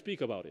we can't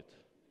speak about it.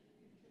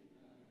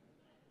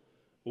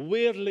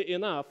 Weirdly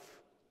enough,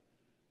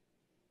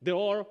 there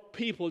are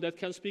people that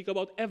can speak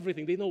about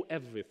everything. They know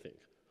everything,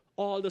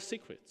 all the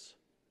secrets.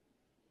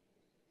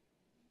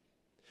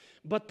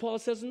 But Paul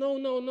says,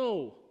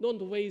 no,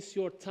 don't waste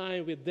your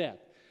time with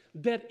that.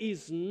 That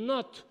is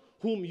not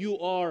whom you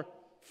are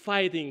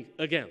fighting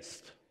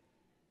against.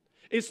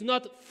 It's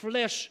not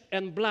flesh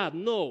and blood,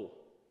 no.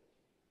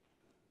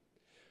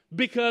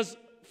 Because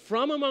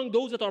from among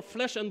those that are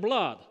flesh and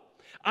blood,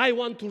 I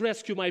want to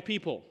rescue my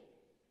people.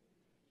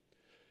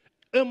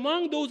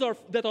 Among those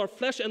that are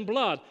flesh and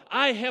blood,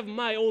 I have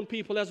my own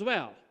people as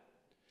well.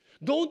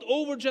 Don't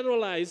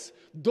overgeneralize.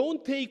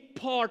 Don't take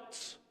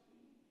parts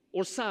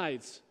or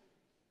sides.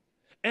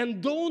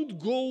 And don't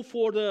go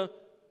for the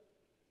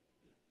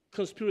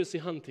conspiracy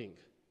hunting.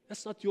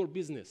 That's not your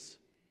business.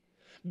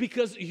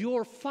 Because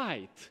your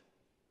fight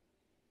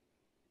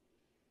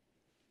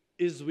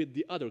is with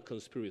the other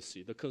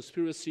conspiracy, the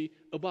conspiracy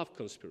above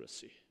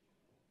conspiracy.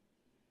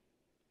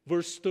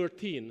 Verse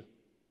 13,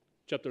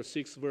 chapter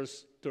 6,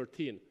 verse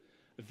 13.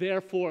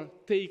 Therefore,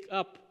 take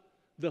up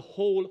the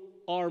whole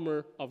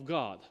armor of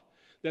God,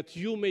 that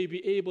you may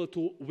be able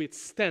to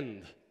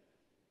withstand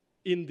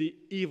in the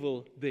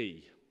evil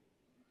day.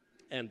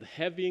 And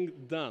having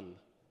done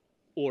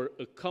or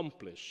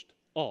accomplished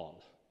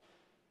all,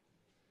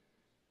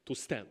 to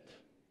stand.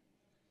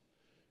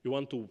 You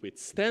want to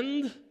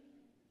withstand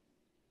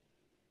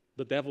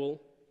the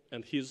devil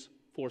and his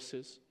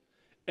forces,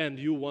 and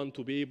you want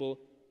to be able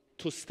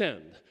to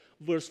stand.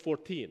 Verse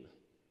 14.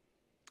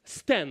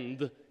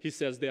 Stand, he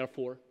says,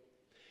 therefore,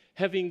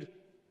 having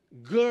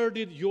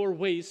girded your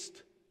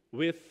waist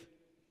with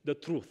the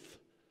truth.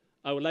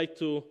 I would like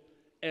to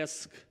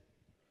ask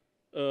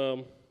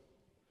a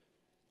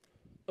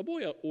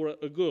boy or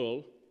a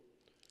girl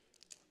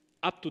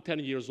up to 10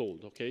 years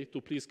old, okay,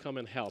 to please come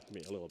and help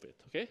me a little bit,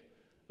 okay?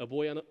 A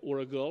boy or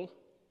a girl,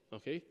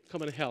 okay,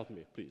 come and help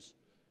me, please.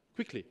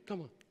 Quickly,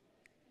 come on.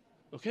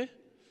 Okay?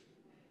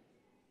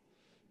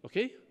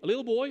 Okay? A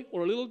little boy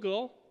or a little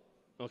girl,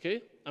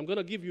 okay? I'm going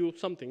to give you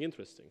something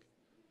interesting.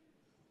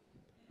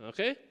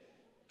 Okay?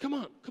 Come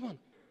on, come on.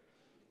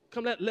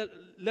 Come,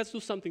 let's do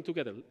something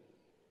together.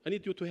 I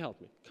need you to help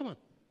me. Come on.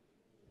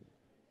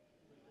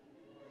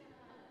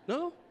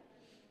 No?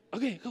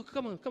 Okay,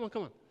 come on, come on,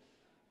 come on.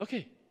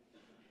 Okay.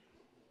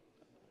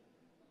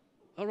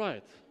 All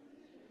right.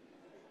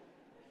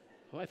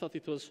 Oh, I thought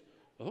it was,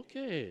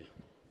 okay.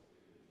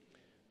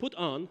 Put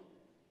on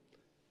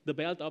the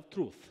belt of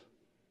truth.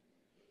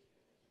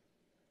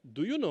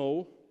 Do you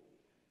know,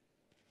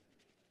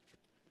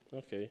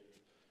 okay,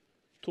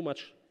 too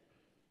much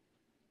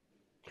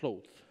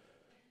clothes.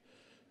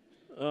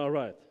 All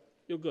right,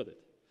 you got it.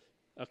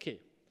 Okay.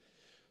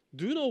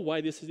 Do you know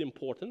why this is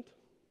important,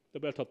 the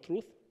belt of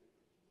truth?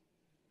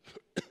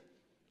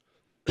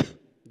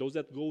 Those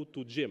that go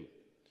to gym,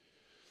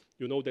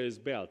 you know there is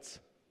belts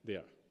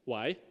there.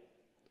 Why?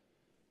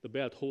 The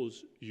belt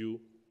holds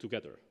you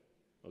together.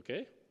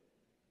 Okay?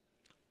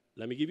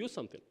 Let me give you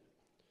something.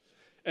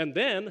 And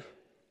then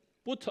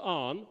put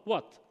on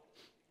what?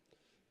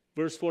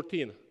 Verse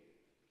 14.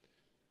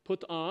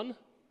 Put on,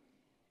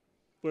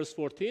 verse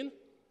 14,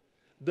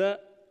 the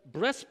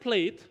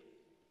breastplate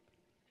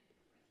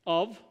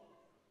of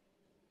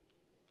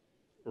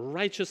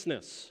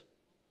righteousness.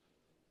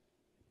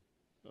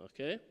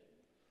 Okay?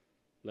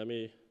 Let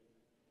me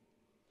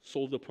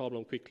solve the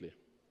problem quickly.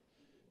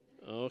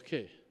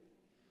 Okay.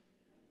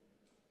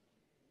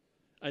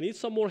 I need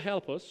some more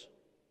helpers.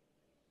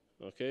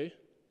 Okay.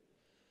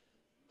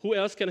 Who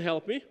else can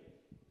help me?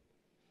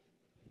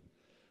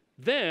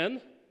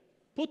 Then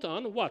put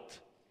on what?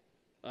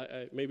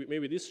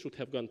 Maybe this should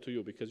have gone to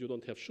you because you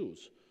don't have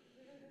shoes.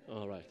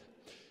 All right.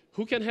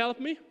 Who can help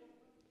me?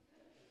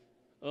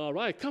 All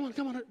right. Come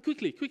on,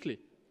 quickly, quickly.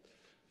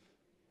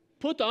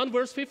 Put on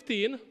verse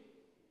 15.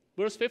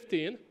 Verse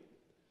 15.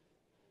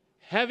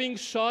 Having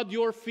shod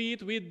your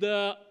feet with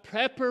the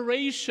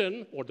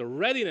preparation or the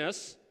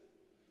readiness,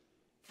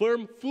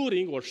 firm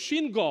footing or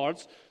shin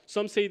guards,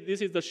 some say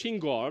this is the shin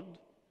guard,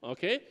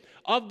 okay,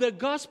 of the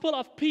gospel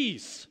of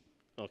peace.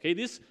 Okay,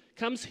 this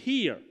comes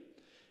here.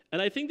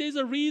 And I think there's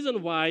a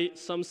reason why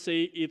some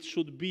say it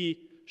should be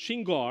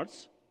shin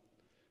guards,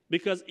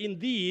 because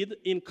indeed,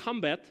 in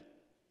combat,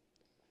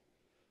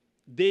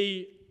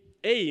 they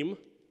aim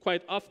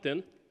quite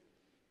often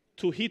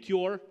to hit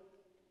your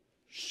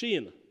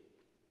shin.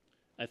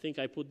 I think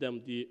I put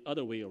them the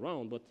other way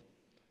around, but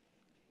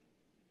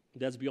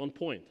that's beyond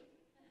point.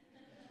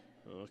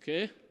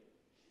 Okay?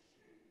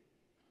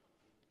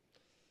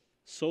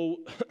 So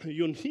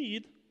you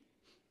need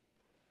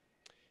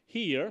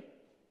here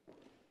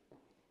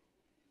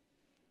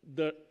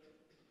the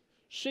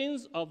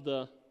shins of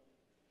the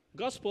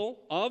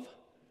gospel of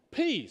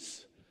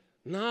peace.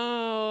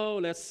 Now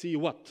let's see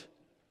what.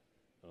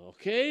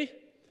 Okay?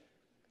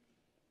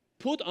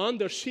 Put on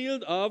the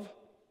shield of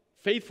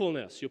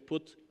faithfulness. You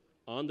put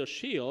on the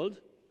shield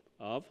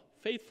of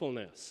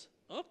faithfulness.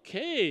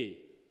 Okay.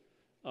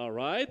 All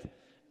right.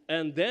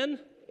 And then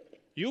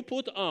you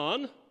put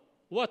on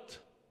what?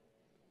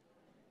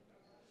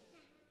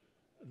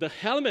 The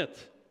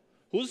helmet.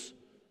 Who's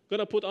going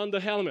to put on the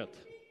helmet?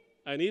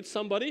 I need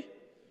somebody.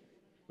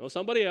 No,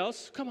 somebody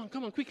else. Come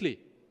on, quickly.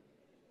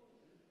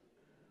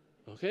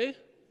 Okay.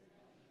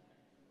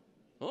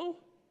 Oh?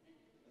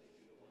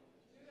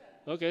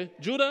 Okay.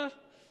 Judah?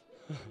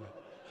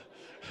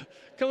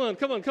 Come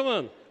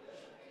on.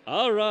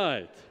 All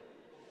right.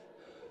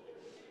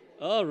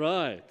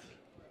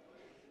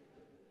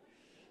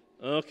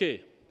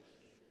 Okay.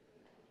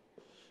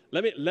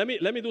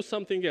 Let me do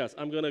something else.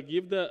 I'm going to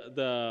give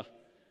the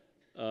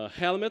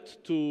helmet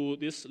to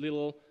this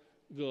little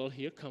girl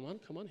here. Come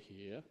on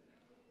here.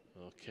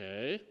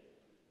 Okay.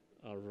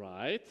 All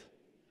right.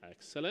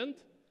 Excellent.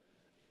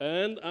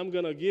 And I'm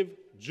going to give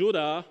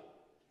Judah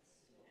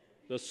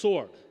the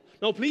sword.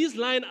 Now, please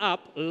line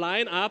up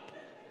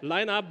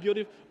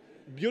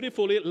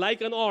beautifully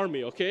like an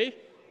army, okay?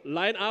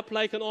 Line up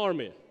like an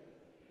army.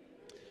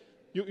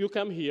 You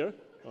come here,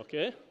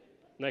 okay?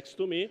 Next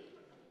to me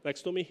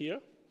here.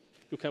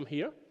 You come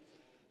here.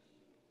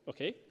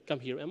 Okay, come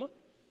here, Emma.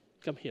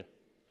 Come here,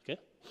 okay?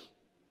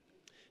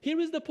 Here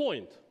is the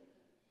point.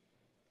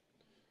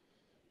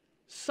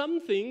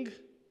 Something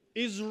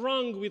is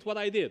wrong with what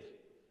I did.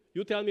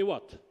 You tell me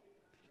what?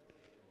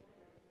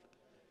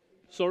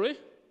 Sorry?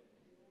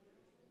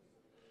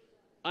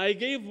 I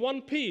gave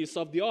one piece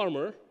of the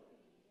armor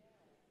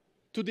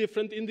to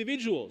different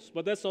individuals,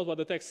 but that's not what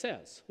the text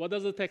says. What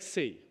does the text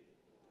say?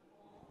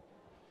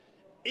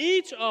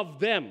 Each of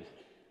them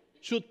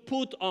should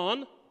put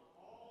on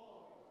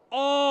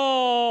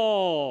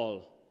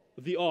all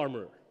the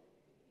armor.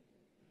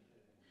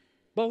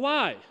 But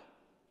why?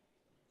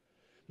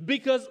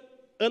 Because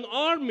an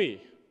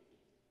army,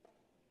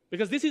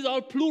 because this is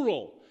all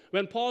plural.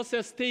 When Paul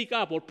says take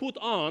up or put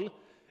on,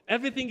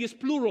 everything is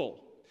plural.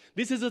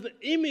 This is an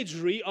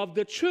imagery of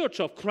the church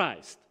of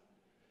Christ.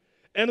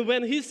 And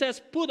when he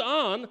says put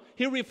on,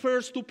 he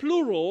refers to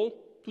plural,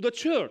 to the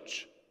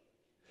church.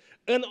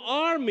 An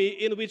army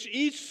in which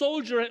each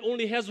soldier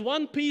only has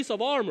one piece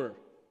of armor,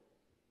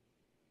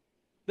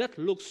 that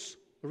looks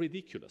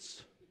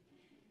ridiculous.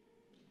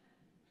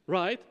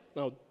 Right?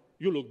 Now,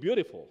 you look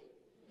beautiful.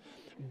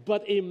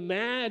 But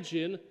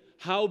imagine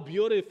how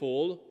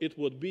beautiful it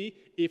would be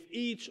if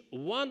each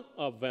one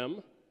of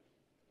them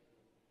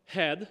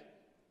had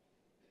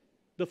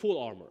the full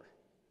armor.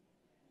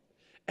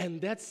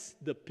 And that's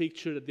the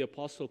picture that the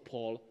Apostle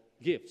Paul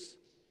gives.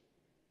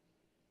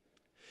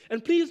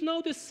 And please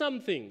notice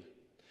something,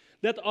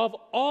 that of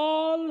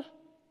all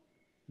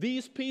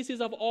these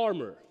pieces of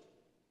armor,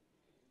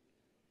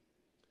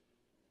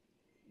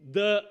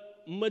 the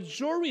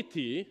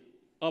majority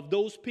of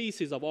those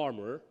pieces of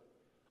armor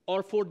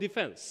are for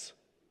defense.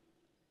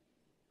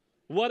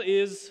 What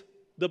is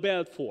the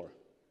belt for?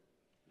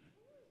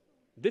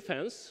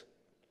 Defense.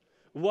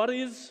 What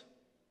is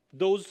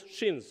those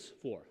shins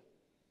for?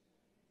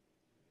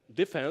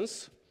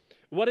 Defense.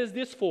 What is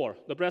this for?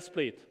 The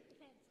breastplate.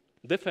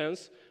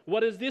 Defense.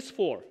 What is this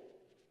for?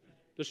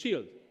 The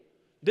shield.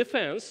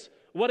 Defense.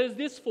 What is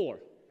this for?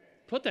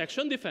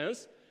 Protection,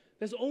 defense.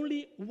 There's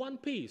only one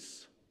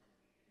piece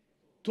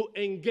to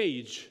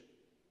engage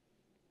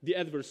the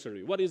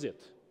adversary. What is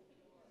it?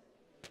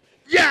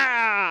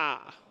 Yeah!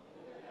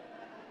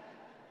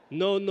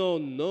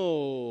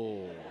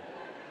 No.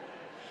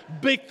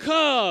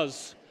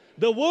 Because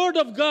the word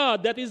of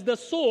God, that is the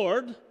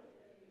sword,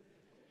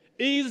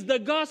 is the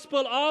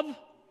gospel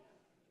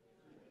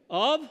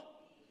of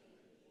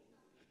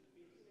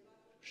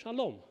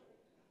shalom.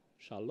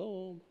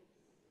 Shalom.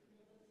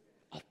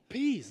 Of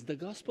peace, the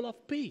gospel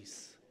of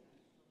peace.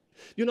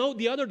 You know,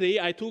 the other day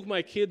I took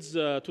my kids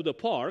to the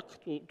park,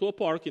 to a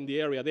park in the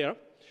area there,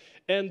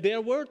 and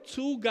there were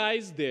two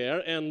guys there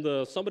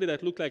and somebody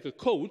that looked like a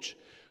coach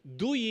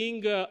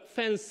doing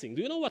fencing.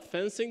 Do you know what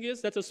fencing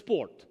is? That's a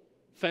sport.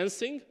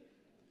 Fencing,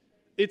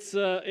 it's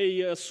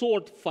a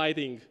sword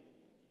fighting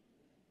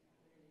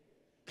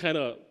kind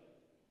of,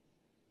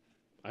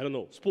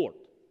 sport,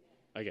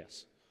 I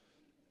guess.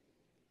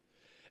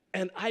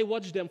 And I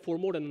watched them for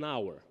more than an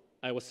hour.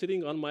 I was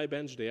sitting on my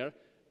bench there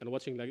and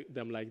watching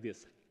them like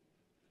this,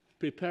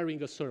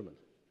 preparing a sermon.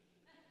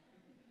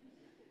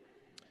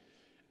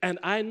 And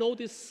I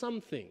noticed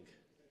something.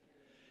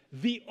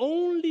 The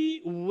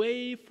only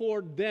way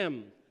for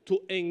them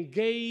to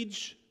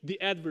engage the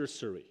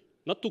adversary,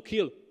 not to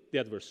kill the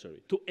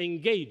adversary, to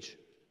engage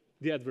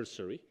the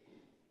adversary,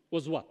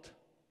 was what?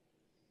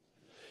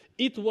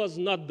 It was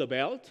not the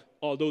belt,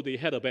 although they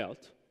had a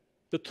belt.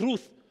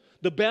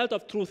 The belt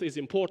of truth is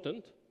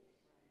important,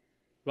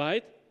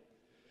 right?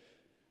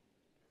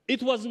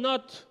 It was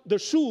not the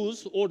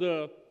shoes or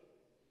the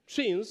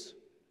shins,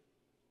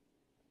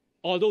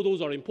 although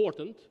those are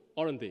important,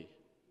 aren't they?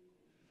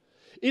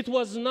 It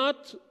was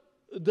not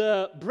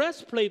the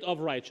breastplate of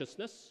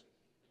righteousness.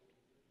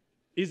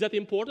 Is that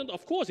important?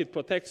 Of course, it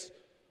protects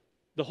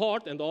the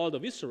heart and all the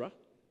viscera.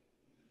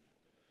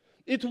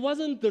 It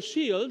wasn't the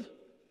shield.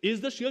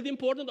 Is the shield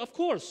important? Of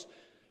course.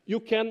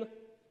 You can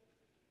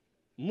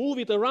move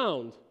it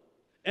around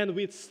and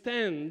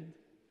withstand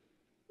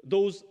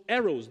those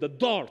arrows, the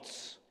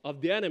darts of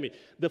the enemy.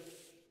 The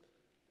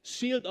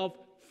shield of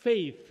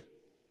faith,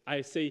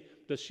 I say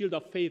the shield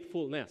of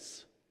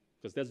faithfulness,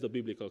 because that's the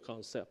biblical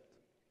concept.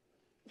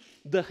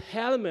 The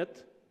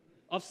helmet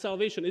of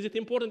salvation, is it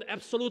important?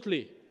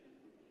 Absolutely.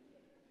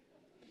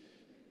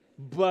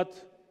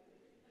 But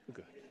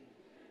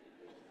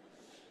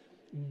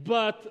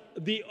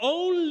the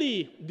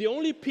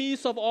only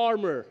piece of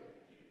armor,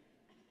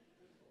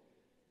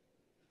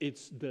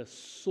 it's the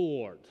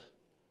sword.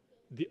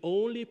 The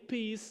only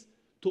piece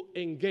to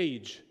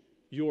engage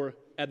your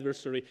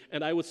adversary.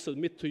 And I would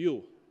submit to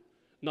you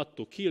not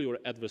to kill your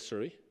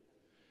adversary,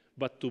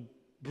 but to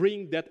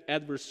bring that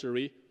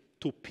adversary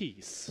to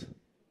peace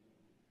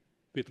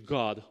with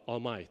God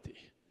Almighty.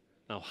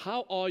 Now,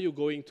 how are you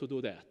going to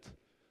do that?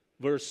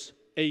 Verse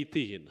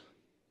 18.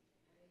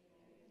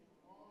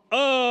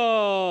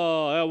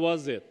 Oh, that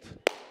was it.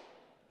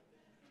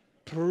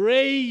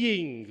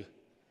 Praying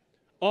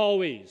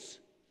always.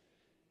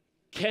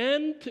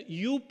 Can't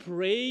you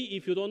pray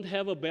if you don't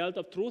have a belt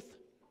of truth?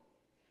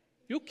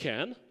 You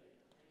can.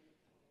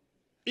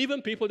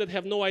 Even people that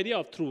have no idea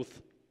of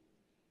truth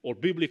or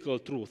biblical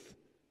truth,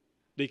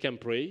 they can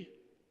pray.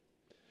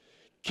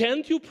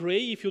 Can't you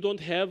pray if you don't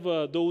have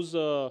those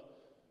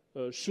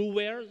shoe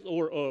wear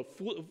or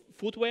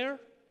footwear?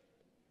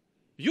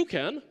 You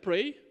can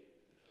pray.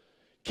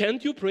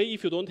 Can't you pray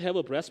if you don't have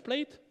a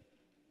breastplate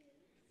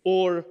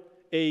or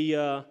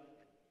a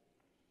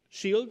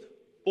shield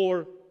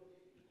or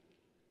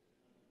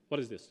what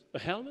is this? A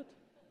helmet?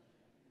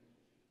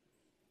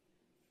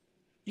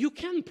 You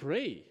can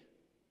pray.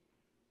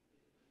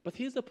 But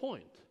here's the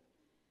point.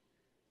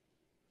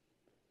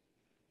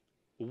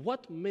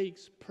 What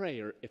makes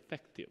prayer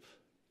effective?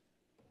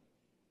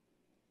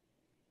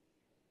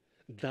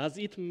 Does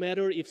it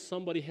matter if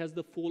somebody has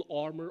the full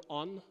armor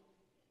on?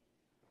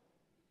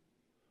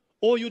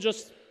 Or you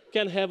just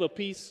can have a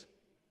piece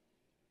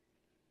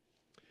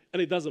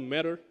and it doesn't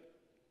matter?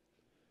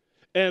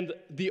 And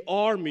the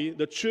army,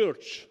 the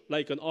church,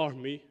 like an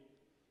army,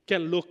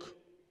 can look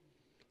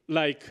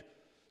like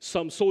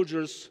some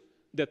soldiers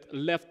that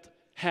left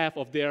half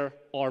of their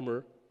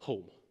armor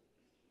home.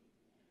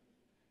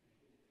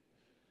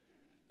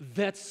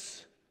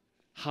 That's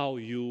how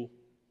you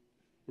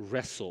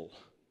wrestle,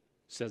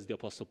 says the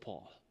Apostle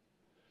Paul.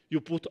 You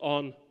put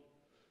on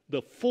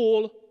the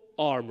full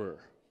armor.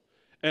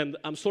 And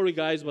I'm sorry,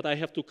 guys, but I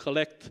have to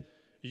collect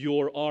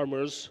your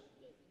armors,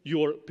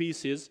 your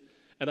pieces,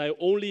 and I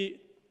only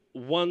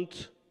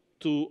want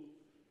to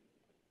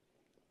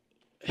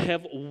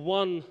have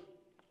one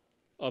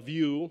of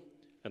you,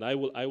 and I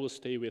will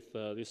stay with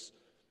this.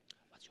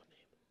 What's your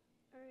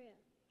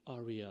name?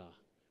 Aria.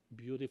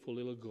 Beautiful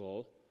little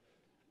girl.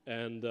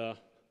 And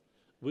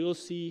we'll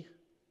see.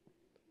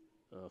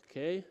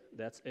 Okay,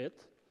 that's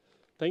it.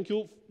 Thank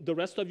you. The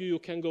rest of you, you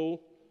can go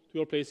to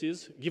your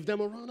places. Give them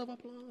a round of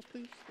applause,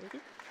 please. Thank you.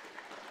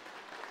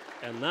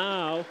 And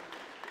now,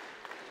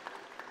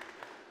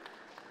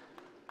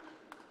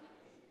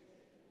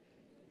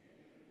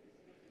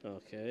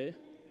 okay,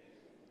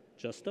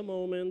 just a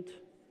moment.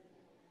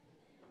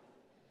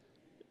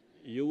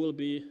 You will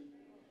be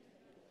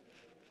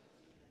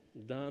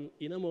done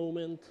in a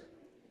moment.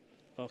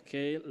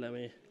 Okay, let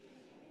me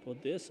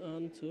put this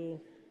on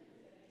too.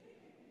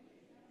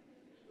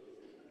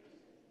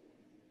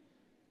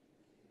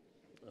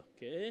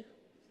 Okay.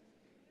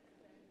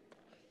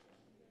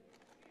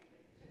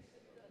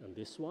 And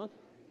this one.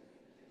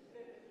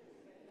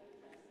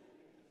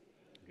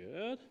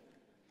 Good.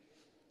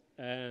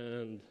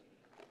 And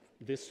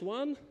this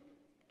one.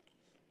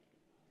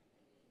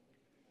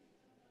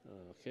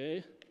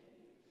 Okay.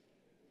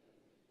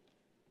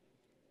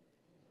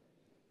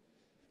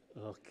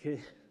 Okay.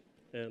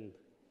 And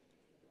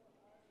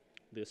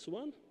this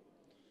one.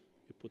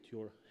 You put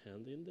your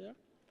hand in there.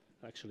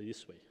 Actually,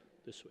 this way.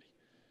 This way.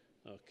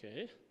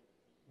 Okay.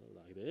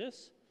 Like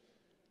this.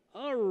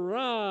 All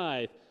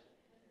right.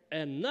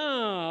 And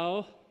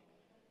now,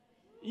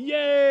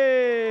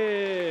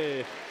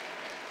 yay!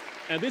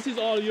 And this is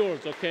all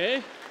yours,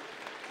 okay?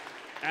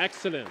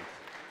 Excellent.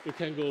 You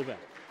can go back.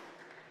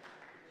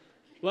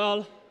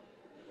 Well,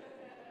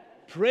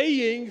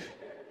 praying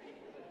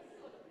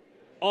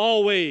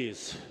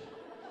always.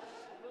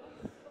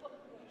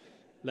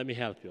 Let me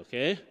help you,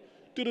 okay?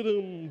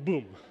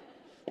 Boom.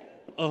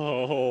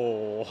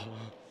 Oh.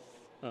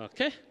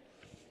 Okay.